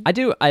 I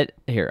do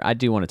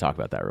want to talk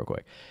about that real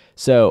quick.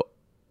 So,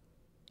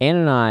 Anna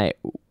and I,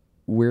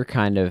 we're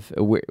kind of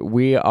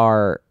we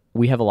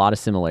have a lot of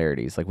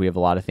similarities. Like we have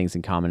a lot of things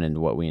in common in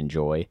what we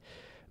enjoy,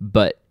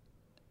 but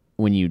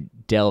when you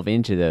delve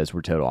into those,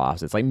 we're total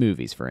opposites. Like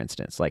movies, for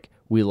instance. Like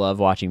we love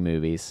watching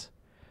movies,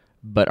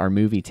 but our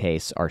movie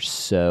tastes are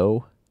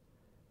so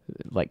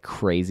like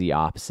crazy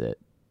opposite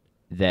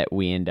that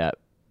we end up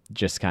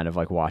just kind of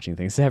like watching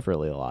things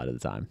separately a lot of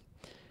the time.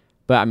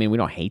 But I mean, we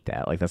don't hate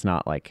that. Like that's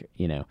not like,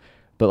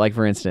 but like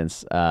for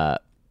instance,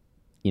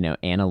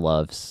 Anna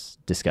loves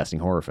disgusting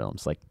horror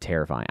films, like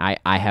terrifying.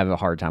 I have a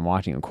hard time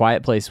watching them.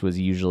 Quiet Place was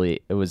good,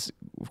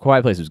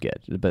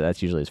 but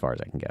that's usually as far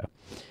as I can go.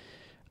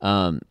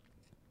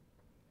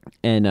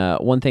 And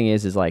one thing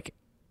is like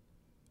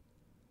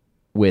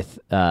with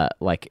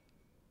like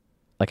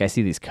I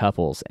see these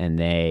couples and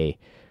they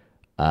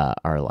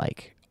are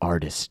like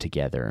artists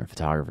together and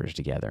photographers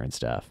together and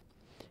stuff,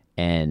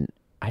 and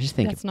I just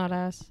think that's not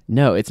us.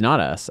 No, it's not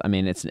us. I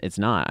mean, it's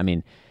not. I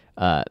mean,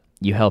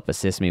 you help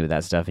assist me with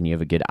that stuff, and you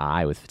have a good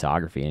eye with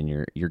photography, and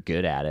you're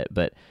good at it.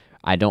 But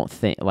I don't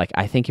think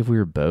I think if we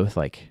were both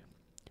like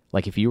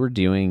if you were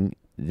doing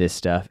this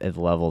stuff at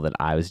the level that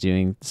I was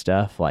doing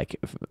stuff, like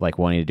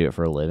wanting to do it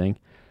for a living,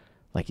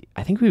 like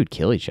I think we would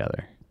kill each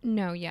other.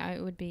 No, yeah,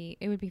 it would be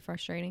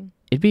frustrating.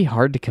 It'd be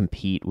hard to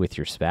compete with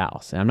your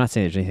spouse. And I'm not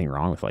saying there's anything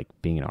wrong with like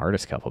being an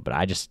artist couple, but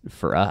I just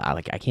for us,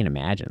 I can't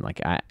imagine.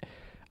 Like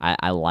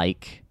I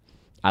like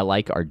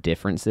our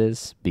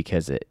differences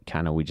because it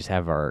kind of we just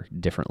have our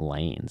different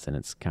lanes, and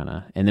it's kind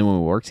of, and then when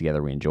we work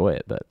together we enjoy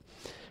it. But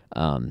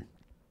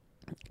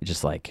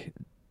just like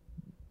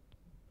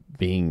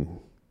being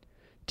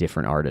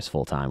different artists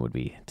full time would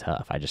be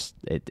tough.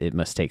 It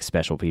must take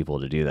special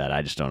people to do that.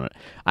 I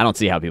don't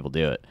see how people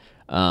do it.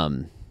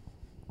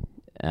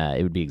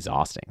 It would be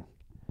exhausting,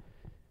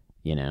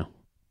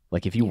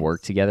 like if you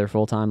work together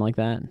full time like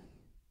that,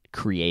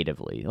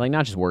 creatively, like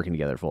not just working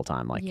together full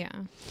time, like,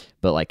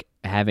 but like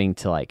having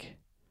to like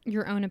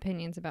your own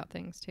opinions about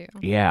things too.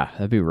 Yeah,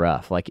 that'd be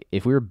rough. Like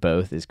if we were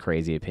both as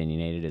crazy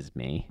opinionated as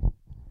me,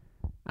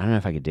 I don't know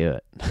if I could do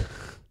it.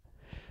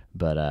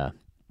 But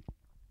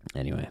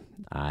anyway,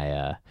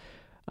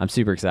 I'm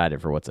super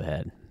excited for what's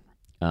ahead.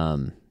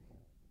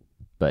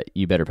 But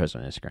you better post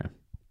on Instagram.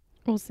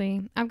 We'll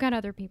see. I've got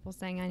other people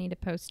saying I need to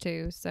post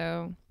too,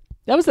 so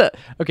that was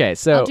okay.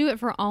 So I'll do it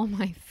for all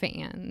my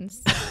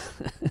fans.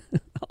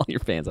 All your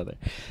fans out there.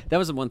 That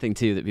was the one thing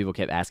too that people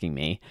kept asking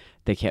me.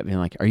 They kept being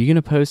like, "Are you going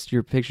to post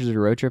your pictures of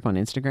your road trip on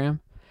Instagram?"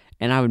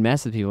 And I would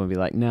mess with people and be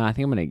like, "No, I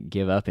think I'm going to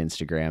give up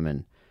Instagram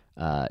and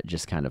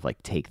just kind of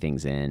like take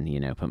things in,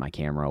 put my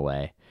camera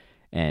away."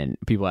 And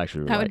people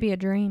actually were that would be a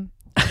dream.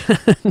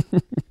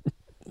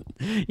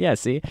 Yeah,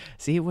 see,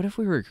 what if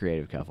we were a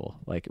creative couple?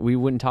 Like we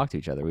wouldn't talk to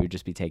each other. We would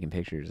just be taking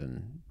pictures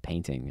and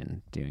painting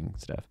and doing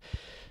stuff.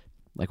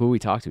 Like would we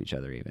talk to each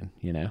other even,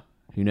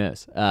 Who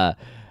knows?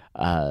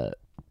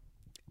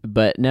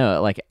 But no,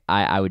 like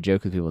I would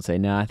joke with people and say,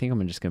 "No, I think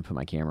I'm just going to put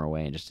my camera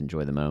away and just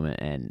enjoy the moment."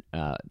 And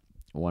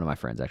one of my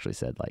friends actually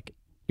said, like,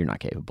 "You're not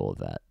capable of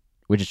that,"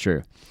 which is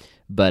true.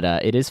 But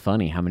it is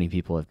funny how many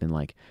people have been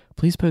like,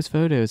 "Please post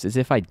photos," as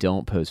if I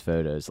don't post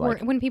photos.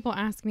 Like, or when people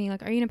ask me,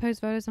 like, "Are you going to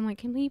post photos?" I'm like,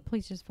 "Can we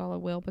please just follow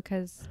Will,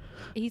 because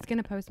he's going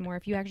to post more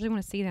if you actually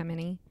want to see that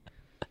many."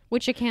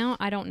 Which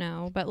account? I don't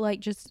know. But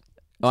like just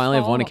I only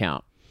have one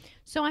account.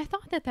 So I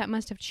thought that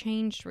must have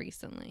changed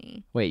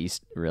recently. Wait, you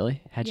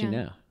really? How'd you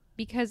know?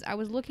 Because I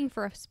was looking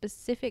for a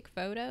specific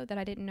photo that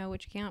I didn't know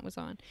which account it was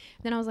on.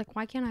 Then I was like,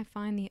 why can't I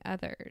find the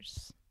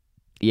others?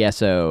 Yeah,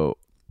 so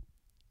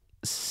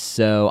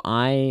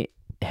I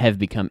have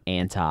become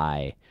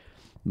anti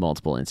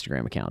multiple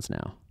Instagram accounts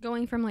now.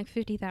 Going from like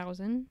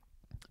 50,000?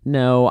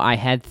 No, I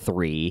had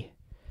 3.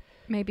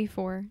 Maybe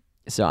 4.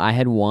 So I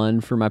had one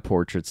for my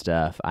portrait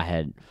stuff. I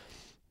had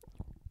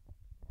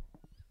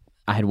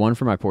one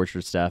for my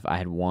portrait stuff. I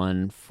had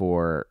one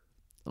for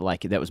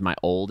like that was my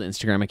old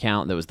Instagram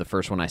account. That was the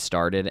first one I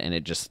started, and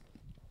it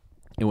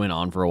went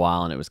on for a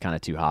while, and it was kind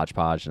of too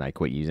hodgepodge, and I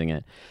quit using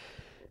it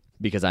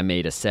because I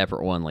made a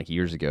separate one like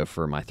years ago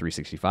for my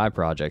 365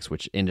 projects,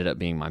 which ended up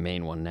being my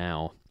main one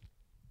now.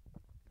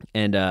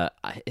 And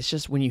it's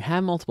just when you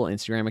have multiple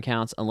Instagram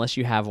accounts, unless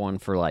you have one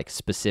for like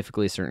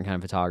specifically a certain kind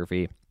of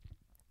photography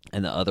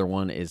and the other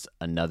one is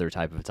another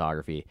type of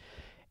photography,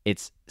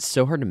 it's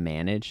so hard to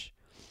manage,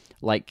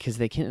 like, because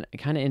they can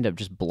kind of end up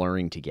just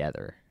blurring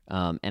together.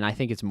 And I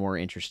think it's more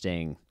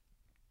interesting,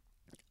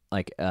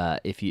 like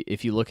if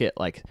you look at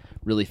like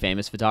really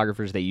famous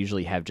photographers, they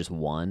usually have just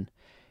one,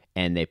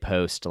 and they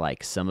post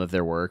like some of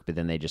their work, but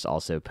then they just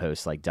also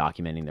post like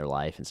documenting their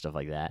life and stuff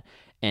like that.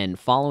 And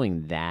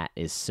following that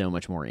is so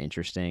much more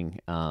interesting.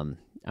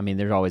 I mean,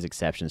 there's always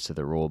exceptions to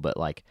the rule, but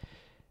like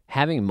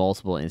having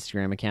multiple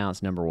Instagram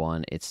accounts, number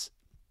one, it's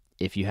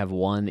if you have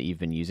one that you've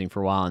been using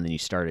for a while and then you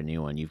start a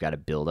new one, you've got to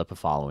build up a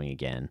following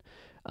again,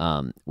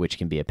 which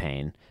can be a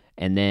pain.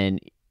 And then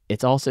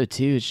it's also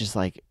too, it's just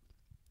like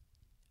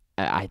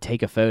I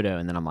take a photo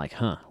and then I'm like,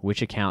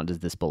 which account does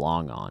this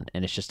belong on?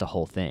 And it's just a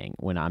whole thing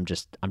when I'm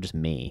just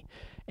me,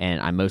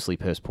 and I mostly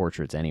post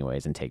portraits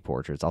anyways and take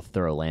portraits. I'll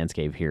throw a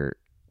landscape here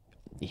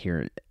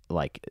and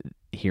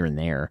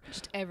there.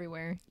 Just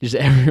everywhere. Just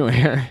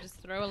everywhere.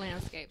 Just throw a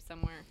landscape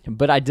somewhere.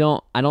 But I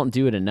don't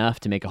do it enough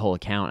to make a whole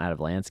account out of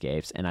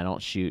landscapes, and I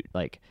don't shoot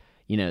like,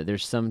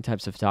 there's some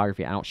types of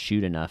photography I don't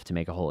shoot enough to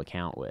make a whole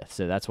account with.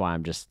 So that's why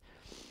I'm just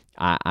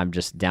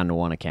down to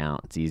one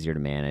account. It's easier to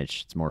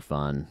manage. It's more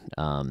fun.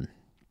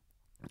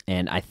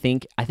 And I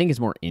think it's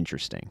more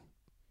interesting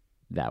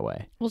that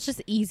way. Well, it's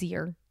just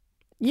easier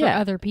for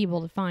other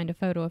people to find a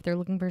photo if they're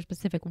looking for a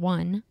specific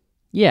one.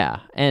 Yeah,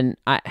 and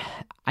I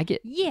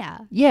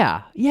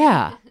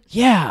Yeah.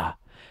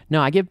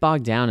 No, I get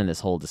bogged down in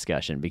this whole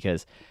discussion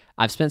because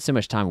I've spent so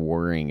much time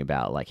worrying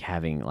about like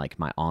having like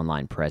my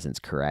online presence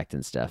correct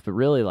and stuff. But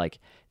really, like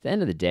at the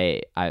end of the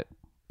day,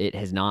 it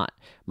has not,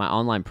 my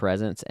online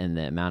presence and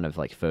the amount of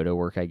like photo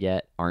work I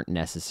get aren't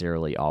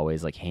necessarily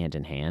always like hand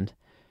in hand.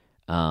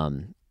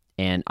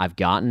 And I've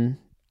gotten,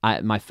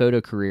 my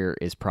photo career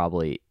is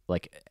probably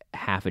like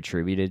half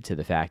attributed to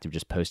the fact of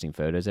just posting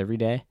photos every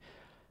day,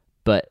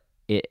 but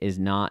it is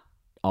not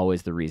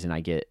always the reason I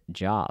get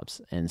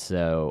jobs. And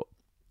so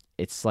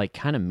it's like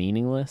kind of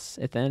meaningless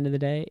at the end of the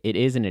day. It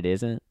is and it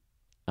isn't.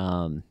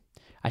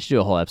 I should do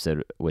a whole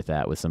episode with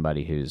that with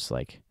somebody who's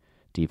like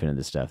deep into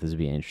this stuff. This would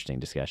be an interesting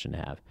discussion to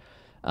have.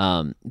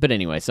 But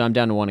anyway, so I'm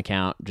down to one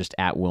account, just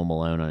at Will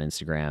Malone on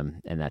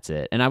Instagram, and that's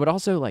it. And I would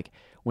also like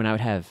when I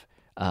would have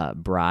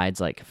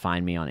brides like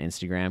find me on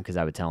Instagram, because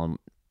I would tell them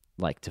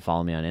like to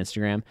follow me on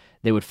Instagram,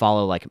 they would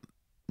follow like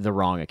the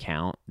wrong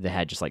account that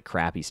had just like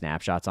crappy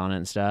snapshots on it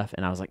and stuff,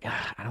 and I was like,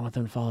 I don't want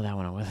them to follow that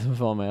one, I want them to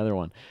follow my other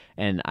one,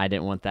 and I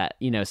didn't want that,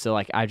 so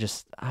like I'll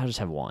just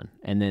have one,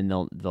 and then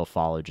they'll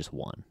follow just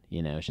one,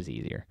 it's just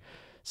easier.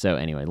 So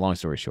anyway, long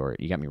story short,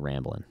 you got me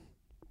rambling.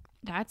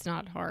 That's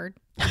not hard.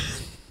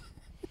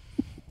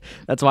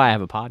 That's why I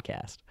have a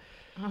podcast.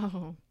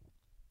 Oh,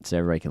 so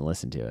everybody can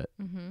listen to it.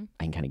 Mm-hmm.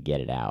 I can kind of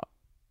get it out.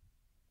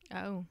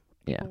 Oh,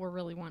 yeah, people were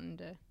really wanting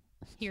to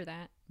hear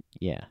that.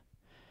 Yeah.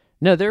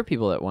 No, there are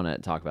people that want to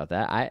talk about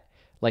that. I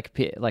like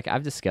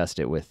I've discussed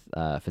it with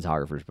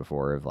photographers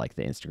before of like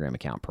the Instagram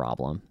account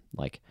problem.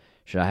 Like,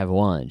 should I have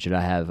one? Should I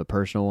have a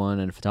personal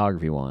one and a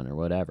photography one or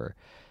whatever?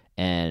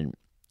 And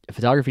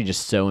photography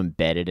just so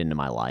embedded into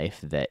my life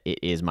that it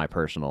is my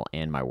personal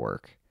and my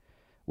work,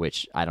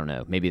 which I don't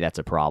know. Maybe that's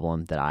a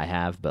problem that I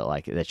have, but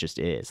like that just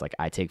is. Like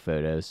I take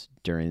photos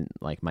during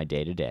like my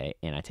day to day,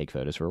 and I take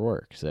photos for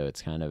work. So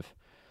it's kind of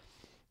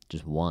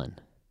just one.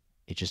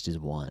 It just is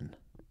one.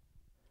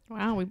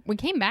 Wow, we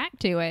came back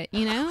to it,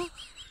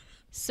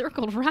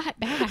 circled right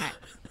back.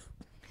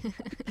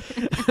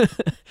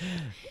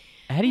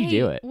 How do you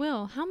do it?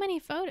 Will, how many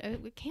photo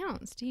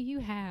accounts do you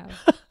have?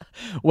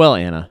 Well,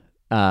 Anna,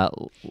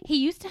 he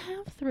used to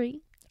have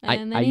 3,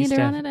 and then he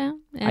brought it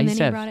down, and then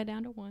he brought it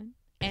down to 1,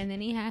 and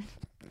then he had.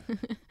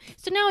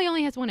 So now he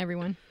only has 1.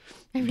 Everyone.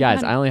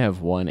 Guys, I only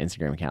have 1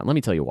 Instagram account. Let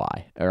me tell you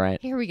why. All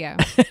right. Here we go.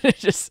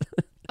 Just.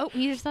 Oh,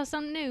 you just saw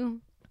something new.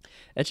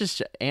 It's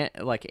just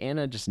like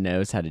Anna just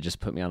knows how to just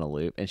put me on a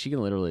loop, and she can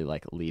literally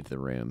like leave the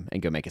room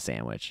and go make a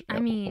sandwich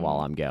while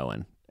I'm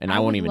going, and I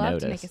won't even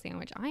notice. To make a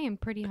sandwich. I am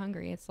pretty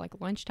hungry. It's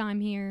like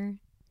lunchtime here.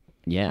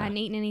 Yeah, I hadn't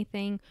eaten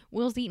anything.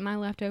 Will's eating my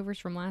leftovers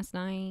from last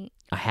night.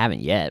 I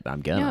haven't yet, but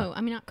I'm gonna. No,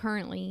 I mean not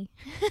currently.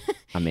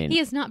 He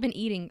has not been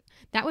eating.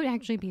 That would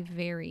actually be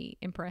very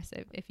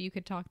impressive if you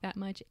could talk that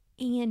much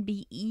and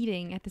be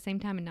eating at the same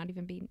time and not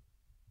even be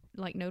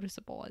like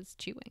noticeable as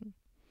chewing.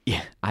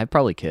 Yeah, I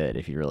probably could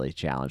if you really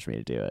challenged me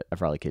to do it. I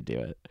probably could do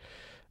it.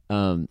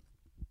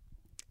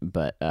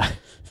 But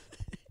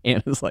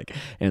Anna's like,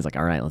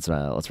 all right, let's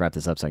wrap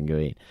this up so I can go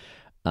eat.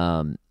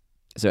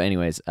 So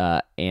anyways,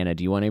 Anna,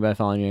 do you want anybody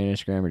following you on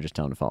Instagram, or just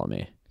tell them to follow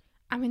me?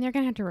 I mean, they're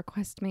gonna have to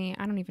request me.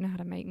 I don't even know how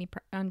to make me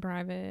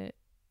unprivate.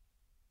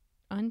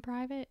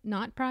 Unprivate?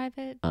 Not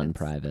private?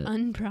 Unprivate.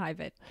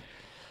 Unprivate.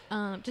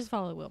 Just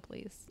follow Will,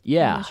 please.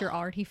 Yeah. Unless you're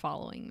already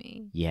following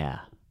me. Yeah.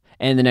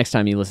 And the next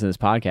time you listen to this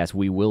podcast,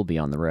 we will be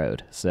on the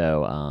road.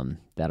 So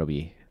that'll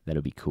be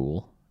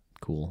cool.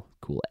 Cool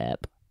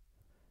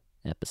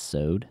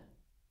episode.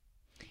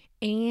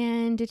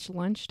 And it's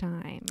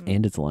lunchtime.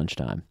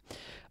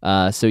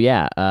 So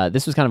yeah,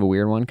 this was kind of a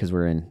weird one because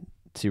we're in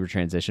super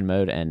transition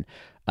mode, and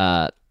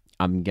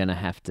I'm gonna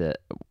have to.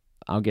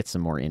 I'll get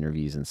some more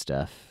interviews and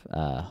stuff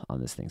on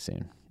this thing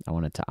soon. I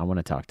want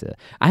to talk to.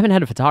 I haven't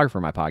had a photographer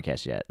on my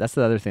podcast yet. That's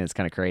the other thing that's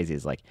kind of crazy.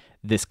 Is like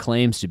this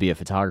claims to be a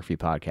photography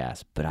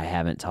podcast, but I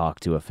haven't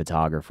talked to a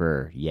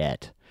photographer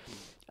yet.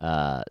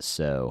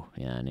 So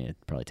yeah, I need to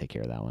probably take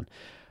care of that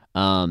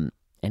one.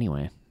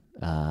 Anyway,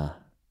 I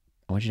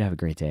want you to have a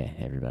great day,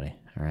 everybody.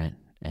 All right,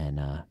 and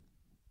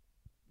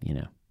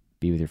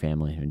be with your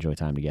family, enjoy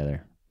time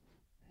together,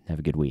 have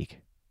a good week,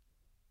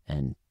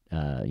 and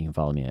you can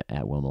follow me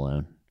at Will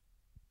Malone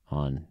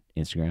on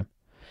Instagram.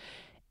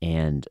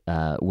 And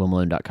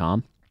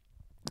willmalone.com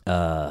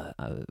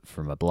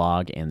for my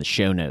blog, and the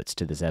show notes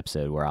to this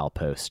episode where I'll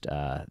post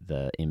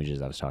the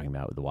images I was talking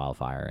about with the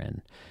wildfire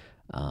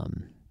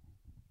and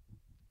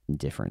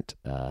different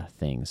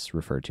things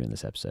referred to in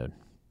this episode.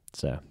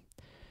 So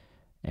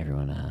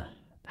everyone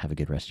have a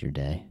good rest of your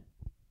day,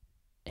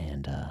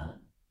 and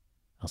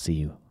I'll see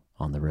you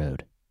on the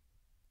road.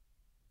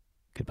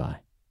 Goodbye.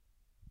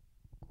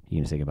 You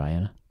gonna say goodbye,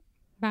 Anna?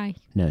 Bye.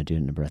 No, do it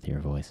in a breathier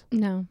voice.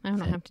 No, I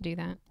don't have to do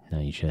that. No,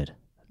 you should.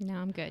 No,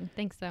 I'm good.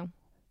 Thanks, though.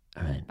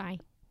 All right. Bye.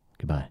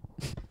 Goodbye.